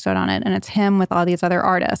whole episode on it. And it's him with all these other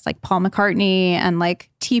artists like Paul McCartney and like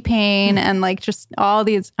T-Pain and like just all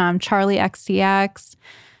these Charlie XCX.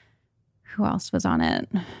 Who else was on it?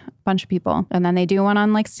 A bunch of people. And then they do one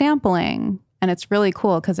on like sampling. And it's really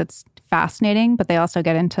cool because it's fascinating, but they also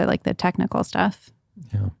get into like the technical stuff.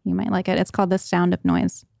 Yeah. You might like it. It's called The Sound of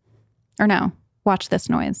Noise. Or no, Watch This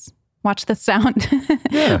Noise. Watch This Sound.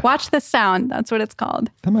 Yeah. Watch This Sound. That's what it's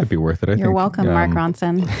called. That might be worth it, I think. You're welcome, Mark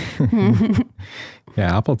Ronson.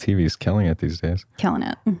 Yeah, Apple TV is killing it these days. Killing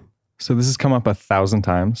it. So this has come up 1,000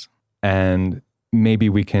 times, and maybe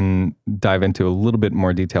we can dive into a little bit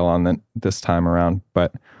more detail on that this time around.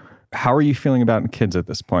 But how are you feeling about kids at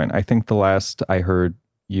this point? I think the last I heard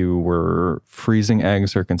you were freezing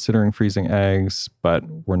eggs or considering freezing eggs, but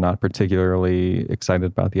were not particularly excited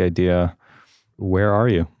about the idea. Where are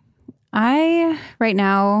you? Right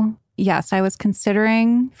now, yes, I was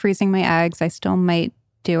considering freezing my eggs. I still might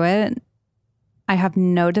do it. I have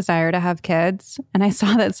no desire to have kids. And I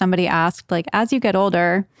saw that somebody asked, like, as you get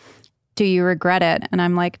older, do you regret it? And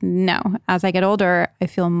I'm like, no. As I get older, I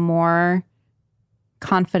feel more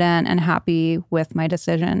confident and happy with my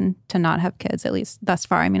decision to not have kids, at least thus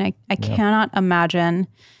far. I mean, I cannot imagine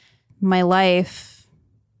my life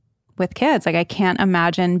with kids. Like, I can't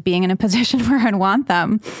imagine being in a position where I'd want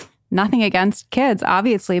them. Nothing against kids,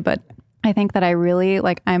 obviously, but I think that I really,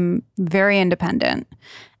 like, I'm very independent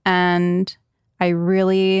and I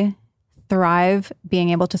really thrive being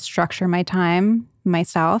able to structure my time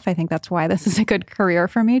myself. I think that's why this is a good career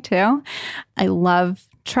for me too. I love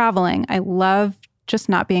traveling. I love just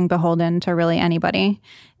not being beholden to really anybody.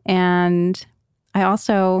 And I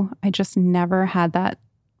just never had that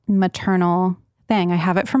maternal thing. I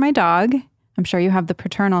have it for my dog. I'm sure you have the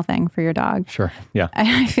paternal thing for your dog. Sure. Yeah.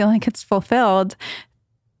 I feel like it's fulfilled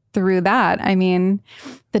through that. I mean,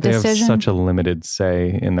 the decision. They have such a limited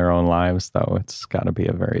say in their own lives, though. It's got to be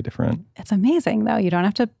a very different. It's amazing, though. You don't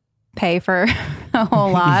have to pay for a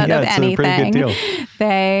whole lot of it's anything. A pretty good deal.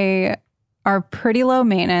 They are pretty low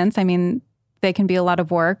maintenance. I mean, they can be a lot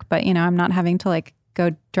of work, but, I'm not having to like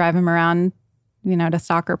go drive them around, to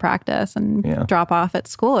soccer practice and drop off at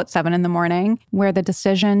school at 7 a.m. Where the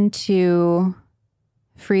decision to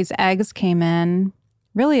freeze eggs came in,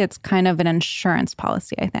 really, it's kind of an insurance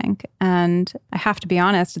policy, I think. And I have to be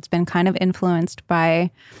honest, it's been kind of influenced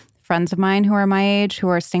by friends of mine who are my age, who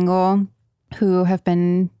are single, who have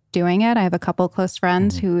been doing it. I have a couple close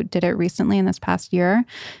friends who did it recently in this past year.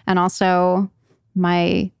 And also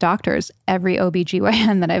my doctors, every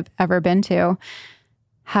OBGYN that I've ever been to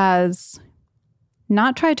has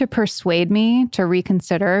not tried to persuade me to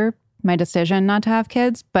reconsider my decision not to have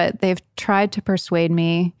kids, but they've tried to persuade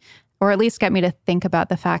me, or at least get me to think about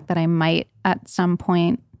the fact that I might at some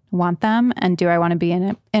point want them. And do I want to be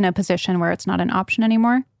in a position where it's not an option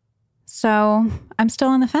anymore? So I'm still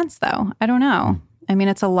on the fence, though. I don't know. I mean,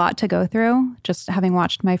 it's a lot to go through, just having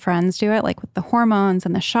watched my friends do it, like with the hormones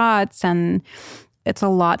and the shots, and it's a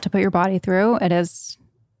lot to put your body through. It is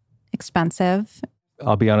expensive.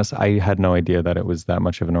 I'll be honest, I had no idea that it was that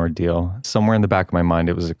much of an ordeal. Somewhere in the back of my mind,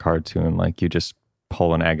 it was a cartoon, like you just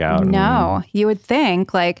pull an egg out. No, you would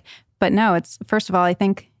think but no, it's, first of all, I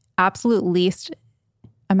think absolute least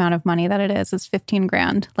amount of money that it is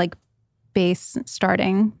 $15,000, like base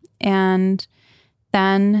starting. And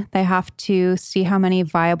then they have to see how many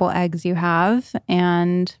viable eggs you have.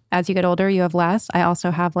 And as you get older, you have less. I also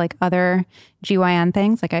have like other GYN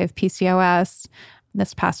things, like I have PCOS.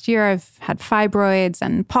 This past year, I've had fibroids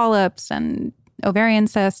and polyps and ovarian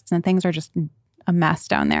cysts, and things are just a mess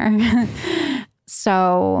down there.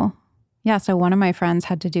 So one of my friends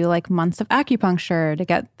had to do like months of acupuncture to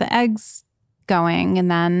get the eggs going. And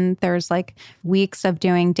then there's like weeks of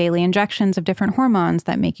doing daily injections of different hormones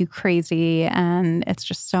that make you crazy. And it's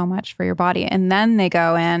just so much for your body. And then they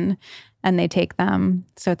go in and they take them.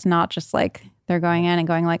 So it's not just like they're going in and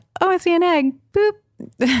going like, oh, I see an egg,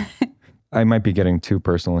 boop. I might be getting too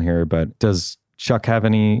personal here, but does Chuck have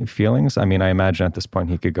any feelings? I mean, I imagine at this point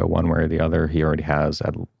he could go one way or the other. He already has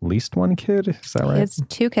at least one kid. Is that right? He has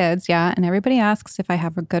 2 kids, yeah. And everybody asks if I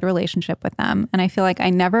have a good relationship with them. And I feel like I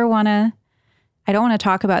don't want to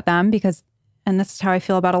talk about them because, and this is how I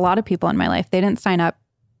feel about a lot of people in my life. They didn't sign up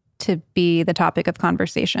to be the topic of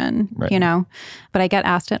conversation, right. you know? But I get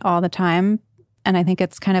asked it all the time. And I think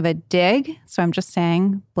it's kind of a dig. So I'm just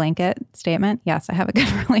saying, blanket statement. Yes, I have a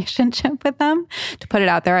good relationship with them. To put it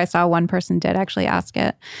out there, I saw one person did actually ask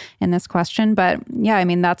it in this question. But yeah, I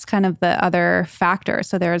mean, that's kind of the other factor.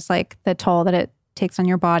 So there's like the toll that it takes on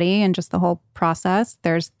your body and just the whole process.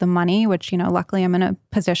 There's the money, which, you know, luckily I'm in a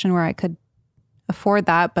position where I could afford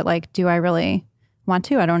that. But like, do I really want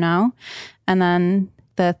to? I don't know. And then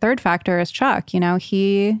the third factor is Chuck. You know,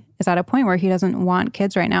 he is at a point where he doesn't want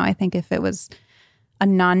kids right now. I think if it was a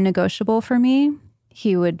non-negotiable for me,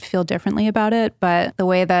 he would feel differently about it. But the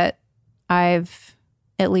way that I've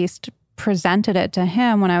at least presented it to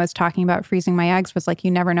him when I was talking about freezing my eggs was like, you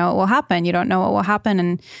never know what will happen. You don't know what will happen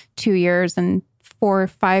in 2 years and 4 or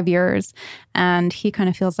 5 years. And he kind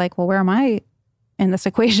of feels like, well, where am I in this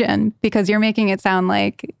equation? Because you're making it sound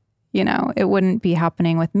like, you know, it wouldn't be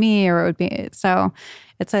happening with me, or it would be. So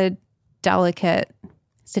it's a delicate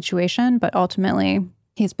situation, but ultimately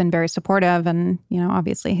he's been very supportive. And, you know,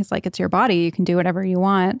 obviously he's like, it's your body. You can do whatever you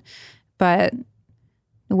want. But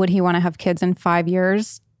would he want to have kids in 5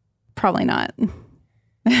 years? Probably not.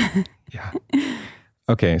 Yeah.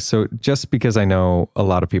 Okay. So just because I know a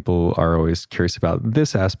lot of people are always curious about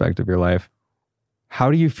this aspect of your life,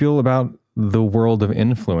 how do you feel about the world of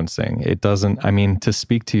influencing? It doesn't, I mean, to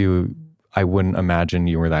speak to you, I wouldn't imagine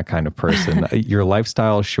you were that kind of person. Your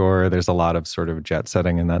lifestyle, sure, there's a lot of sort of jet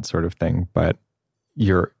setting and that sort of thing, but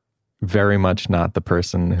you're very much not the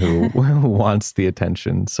person who wants the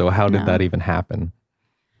attention. So how did that even happen?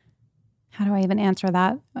 How do I even answer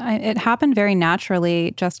that? It happened very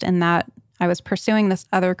naturally, just in that I was pursuing this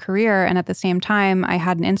other career. And at the same time, I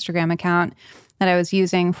had an Instagram account that I was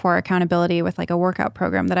using for accountability with like a workout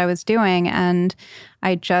program that I was doing. And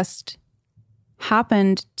I just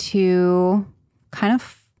happened to kind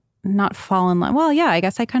of not fall in love. Well, yeah, I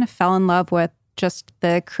guess I kind of fell in love with just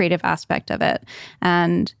the creative aspect of it.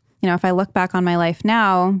 And, you know, if I look back on my life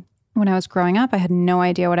now, when I was growing up, I had no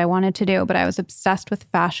idea what I wanted to do, but I was obsessed with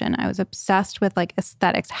fashion. I was obsessed with like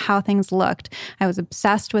aesthetics, how things looked. I was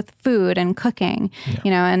obsessed with food and cooking, you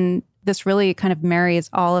know, and this really kind of marries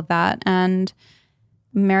all of that. And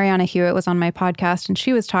Mariana Hewitt was on my podcast and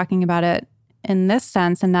she was talking about it in this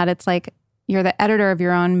sense, in that it's like, you're the editor of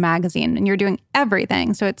your own magazine and you're doing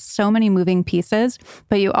everything. So it's so many moving pieces,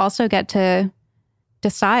 but you also get to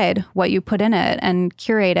decide what you put in it and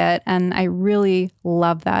curate it. And I really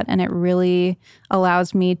love that. And it really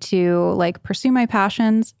allows me to like pursue my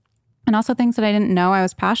passions and also things that I didn't know I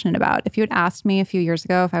was passionate about. If you had asked me a few years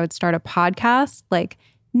ago if I would start a podcast, like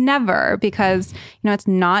never, because, you know, it's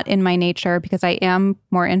not in my nature, because I am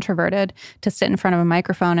more introverted to sit in front of a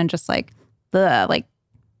microphone and just like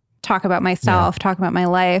talk about myself, talk about my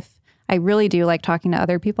life. I really do like talking to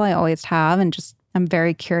other people. I always have. And just, I'm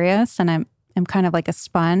very curious and I'm kind of like a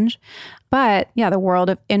sponge. But yeah, the world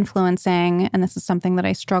of influencing, and this is something that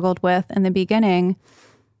I struggled with in the beginning,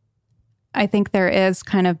 I think there is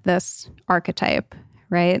kind of this archetype,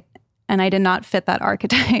 right? And I did not fit that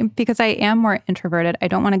archetype because I am more introverted. I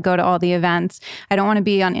don't want to go to all the events. I don't want to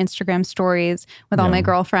be on Instagram stories with all my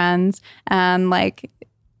girlfriends. And like,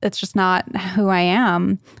 it's just not who I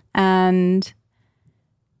am. And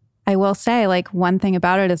I will say, like, one thing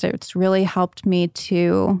about it is it's really helped me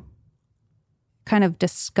to kind of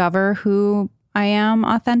discover who I am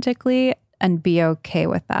authentically and be okay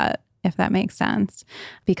with that, if that makes sense.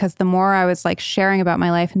 Because the more I was like sharing about my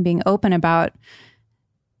life and being open about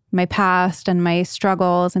my past and my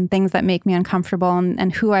struggles and things that make me uncomfortable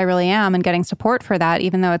and who I really am, and getting support for that,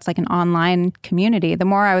 even though it's like an online community, the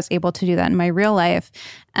more I was able to do that in my real life.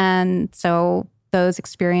 And so those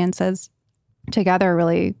experiences together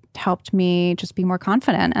really helped me just be more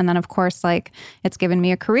confident. And then of course, like, it's given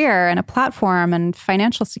me a career and a platform and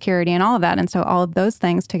financial security and all of that. And so all of those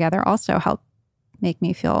things together also help make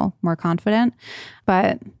me feel more confident.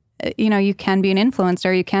 But you know, you can be an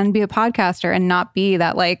influencer, you can be a podcaster and not be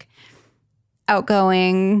that like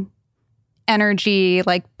outgoing energy,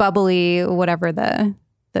 like bubbly, whatever the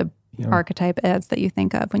archetype is that you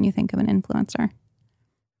think of when you think of an influencer.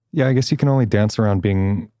 Yeah, I guess you can only dance around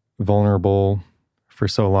being vulnerable for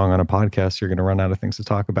so long on a podcast, you're going to run out of things to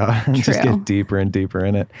talk about and just get deeper and deeper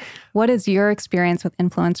in it. What is your experience with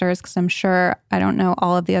influencers? Because I'm sure, I don't know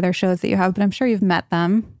all of the other shows that you have, but I'm sure you've met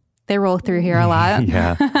them. They roll through here a lot.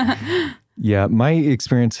 Yeah. Yeah. My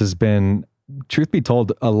experience has been, truth be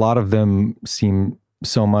told, a lot of them seem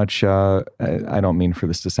so much, I don't mean for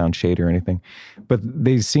this to sound shady or anything, but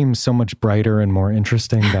they seem so much brighter and more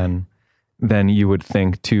interesting than you would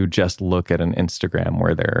think to just look at an Instagram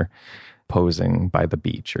where they're posing by the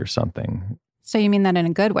beach or something. So you mean that in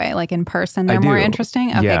a good way? Like in person, they're more interesting?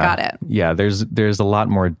 Okay, got it. Yeah, there's a lot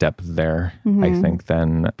more depth there, I think,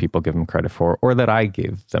 than people give them credit for, or that I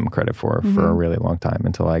gave them credit for a really long time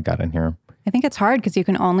until I got in here. I think it's hard because you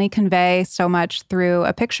can only convey so much through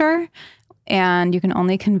a picture, and you can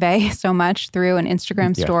only convey so much through an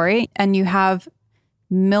Instagram story, and you have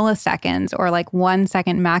milliseconds or like 1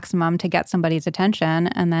 second maximum to get somebody's attention.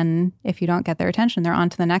 And then if you don't get their attention, they're on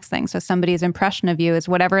to the next thing. So somebody's impression of you is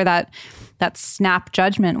whatever that snap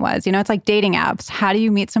judgment was. You know, it's like dating apps. How do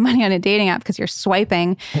you meet somebody on a dating app? Because you're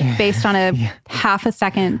swiping based on a half a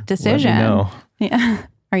second decision. Let me know. Yeah.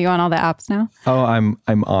 Are you on all the apps now? Oh, I'm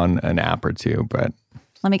on an app or two, but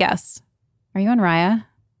let me guess. Are you on Raya?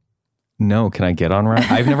 No, can I get on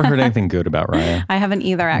Raya? I've never heard anything good about Raya. I haven't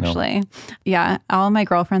either, actually. No. Yeah, all of my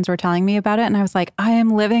girlfriends were telling me about it, and I was like, I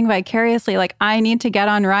am living vicariously. Like, I need to get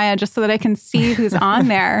on Raya just so that I can see who's on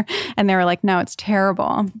there. And they were like, no, it's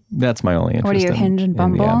terrible. That's my only interest. What are you, Hinge and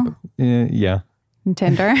Bumble? Yeah. And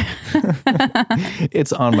Tinder?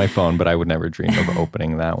 It's on my phone, but I would never dream of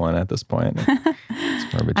opening that one at this point.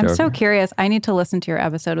 It's more of a joke. I'm so curious. I need to listen to your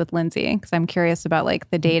episode with Lindsay because I'm curious about like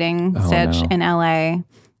the dating stitch in LA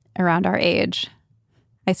around our age.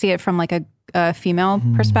 I see it from like a female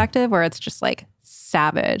perspective where it's just like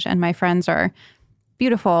savage, and my friends are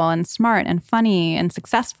beautiful and smart and funny and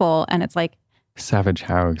successful, and it's like savage.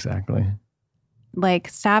 How exactly? Like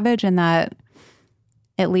savage in that,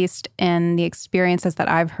 at least in the experiences that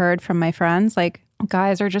I've heard from my friends, like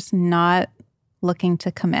guys are just not looking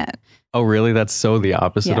to commit. Oh, really? That's so the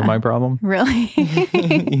opposite of my problem? Really?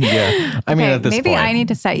 Yeah. I mean, at this point. Maybe I need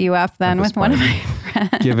to set you up then with one of my friends.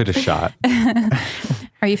 Give it a shot.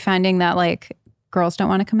 Are you finding that like girls don't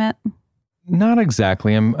want to commit? Not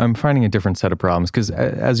exactly. I'm finding a different set of problems because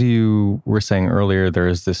as you were saying earlier,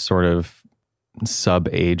 there's this sort of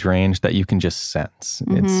sub-age range that you can just sense.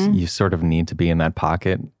 You sort of need to be in that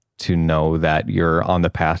pocket to know that you're on the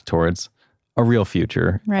path towards a real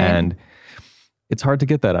future. Right. And it's hard to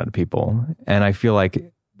get that out of people. And I feel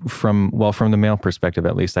like from the male perspective,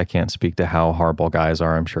 at least, I can't speak to how horrible guys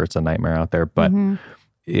are. I'm sure it's a nightmare out there, but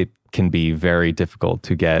it can be very difficult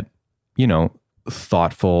to get,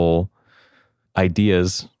 thoughtful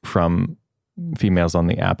ideas from females on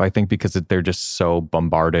the app. I think because they're just so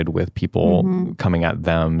bombarded with people coming at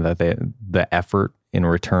them that the effort in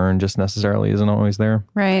return just necessarily isn't always there.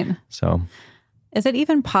 Right. So is it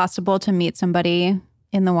even possible to meet somebody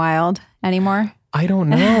in the wild anymore? I don't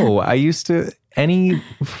know. Any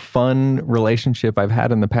fun relationship I've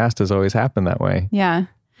had in the past has always happened that way. Yeah.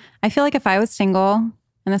 I feel like if I was single,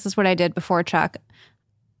 and this is what I did before Chuck,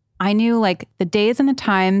 I knew like the days and the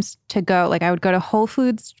times to go. Like I would go to Whole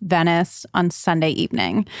Foods Venice on Sunday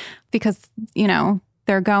evening because,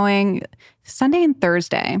 they're going Sunday and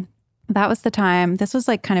Thursday. That was the time. This was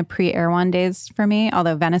like kind of pre-Erewhon days for me,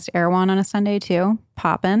 although Venice Erewhon on a Sunday too,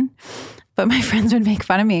 poppin'. But my friends would make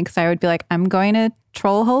fun of me because I would be like, I'm going to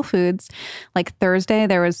troll Whole Foods. Like Thursday, I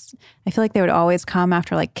feel like they would always come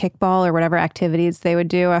after like kickball or whatever activities they would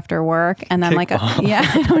do after work. And then I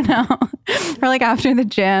don't know. Or like after the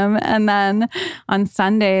gym. And then on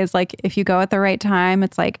Sundays, like if you go at the right time,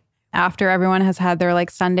 it's like after everyone has had their like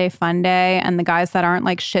Sunday fun day, and the guys that aren't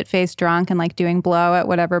like shit-faced drunk and like doing blow at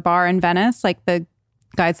whatever bar in Venice, like the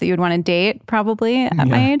guys that you would want to date probably at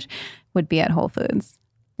my age would be at Whole Foods.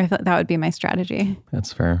 I thought that would be my strategy.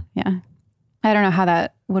 That's fair. Yeah. I don't know how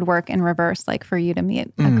that would work in reverse, like for you to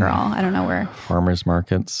meet a girl. I don't know where. Farmers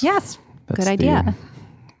markets. Yes. That's good idea.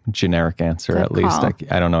 Generic answer, good at least.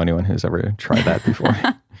 I don't know anyone who's ever tried that before.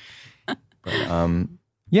 But,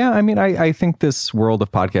 yeah, I mean, I think this world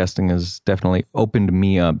of podcasting has definitely opened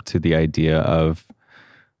me up to the idea of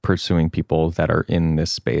pursuing people that are in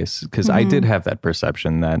this space. Because I did have that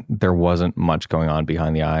perception that there wasn't much going on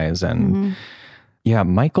behind the eyes. And yeah,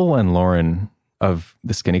 Michael and Lauren of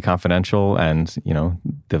The Skinny Confidential and,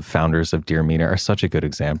 the founders of Dear Media are such a good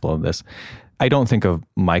example of this. I don't think of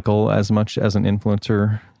Michael as much as an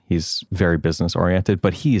influencer. He's very business oriented,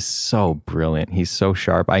 but he's so brilliant. He's so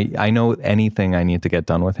sharp. I know anything I need to get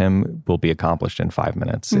done with him will be accomplished in 5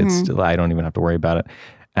 minutes. I don't even have to worry about it.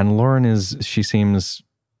 And Lauren she seems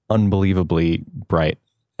unbelievably bright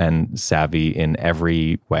and savvy in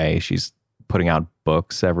every way. She's putting out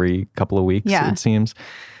books every couple of weeks, it seems.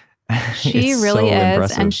 She really is.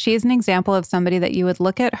 Impressive. And she's an example of somebody that you would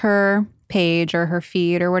look at her page or her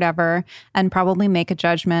feed or whatever and probably make a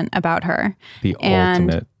judgment about her. The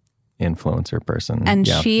ultimate influencer person. And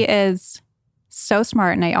she is so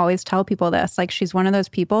smart. And I always tell people this, like, she's one of those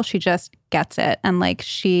people, she just gets it. And like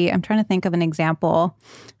I'm trying to think of an example,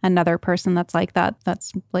 another person that's like that,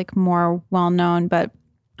 that's like more well-known,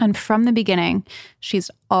 and from the beginning, she's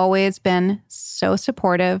always been so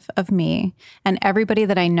supportive of me. And everybody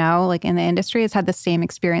that I know, like in the industry, has had the same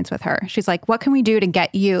experience with her. She's like, what can we do to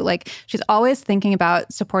get you? Like, she's always thinking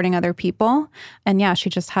about supporting other people. And yeah, she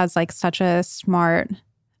just has like such a smart,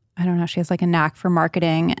 I don't know, she has like a knack for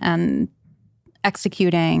marketing and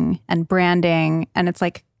executing and branding. And it's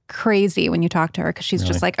like crazy when you talk to her because she's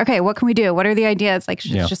just like, okay, what can we do? What are the ideas? Like,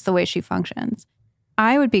 she's just the way she functions.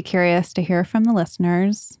 I would be curious to hear from the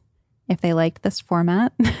listeners if they like this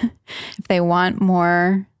format, if they want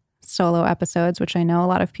more solo episodes, which I know a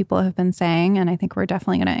lot of people have been saying. And I think we're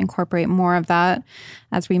definitely going to incorporate more of that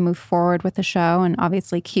as we move forward with the show, and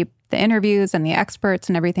obviously keep the interviews and the experts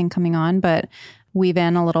and everything coming on, but weave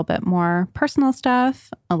in a little bit more personal stuff,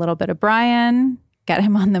 a little bit of Brian, get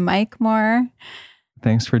him on the mic more.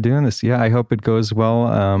 Thanks for doing this. Yeah, I hope it goes well.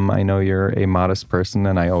 I know you're a modest person,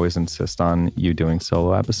 and I always insist on you doing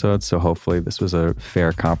solo episodes. So hopefully this was a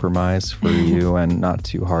fair compromise for you and not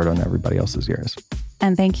too hard on everybody else's ears.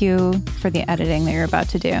 And thank you for the editing that you're about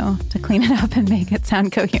to do to clean it up and make it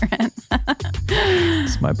sound coherent.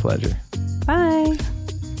 It's my pleasure. Bye.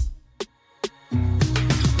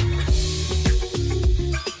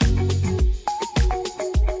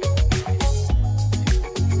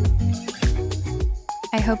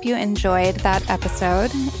 I hope you enjoyed that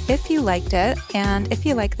episode. If you liked it, and if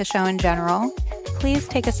you like the show in general, please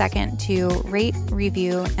take a second to rate,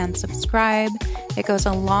 review, and subscribe. It goes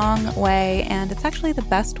a long way, and it's actually the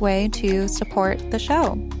best way to support the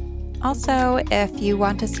show. Also, if you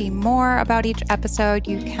want to see more about each episode,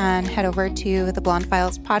 you can head over to the Blonde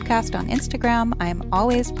Files podcast on Instagram. I'm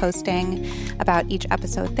always posting about each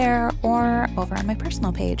episode there, or over on my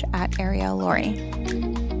personal page at Ariel Laurie.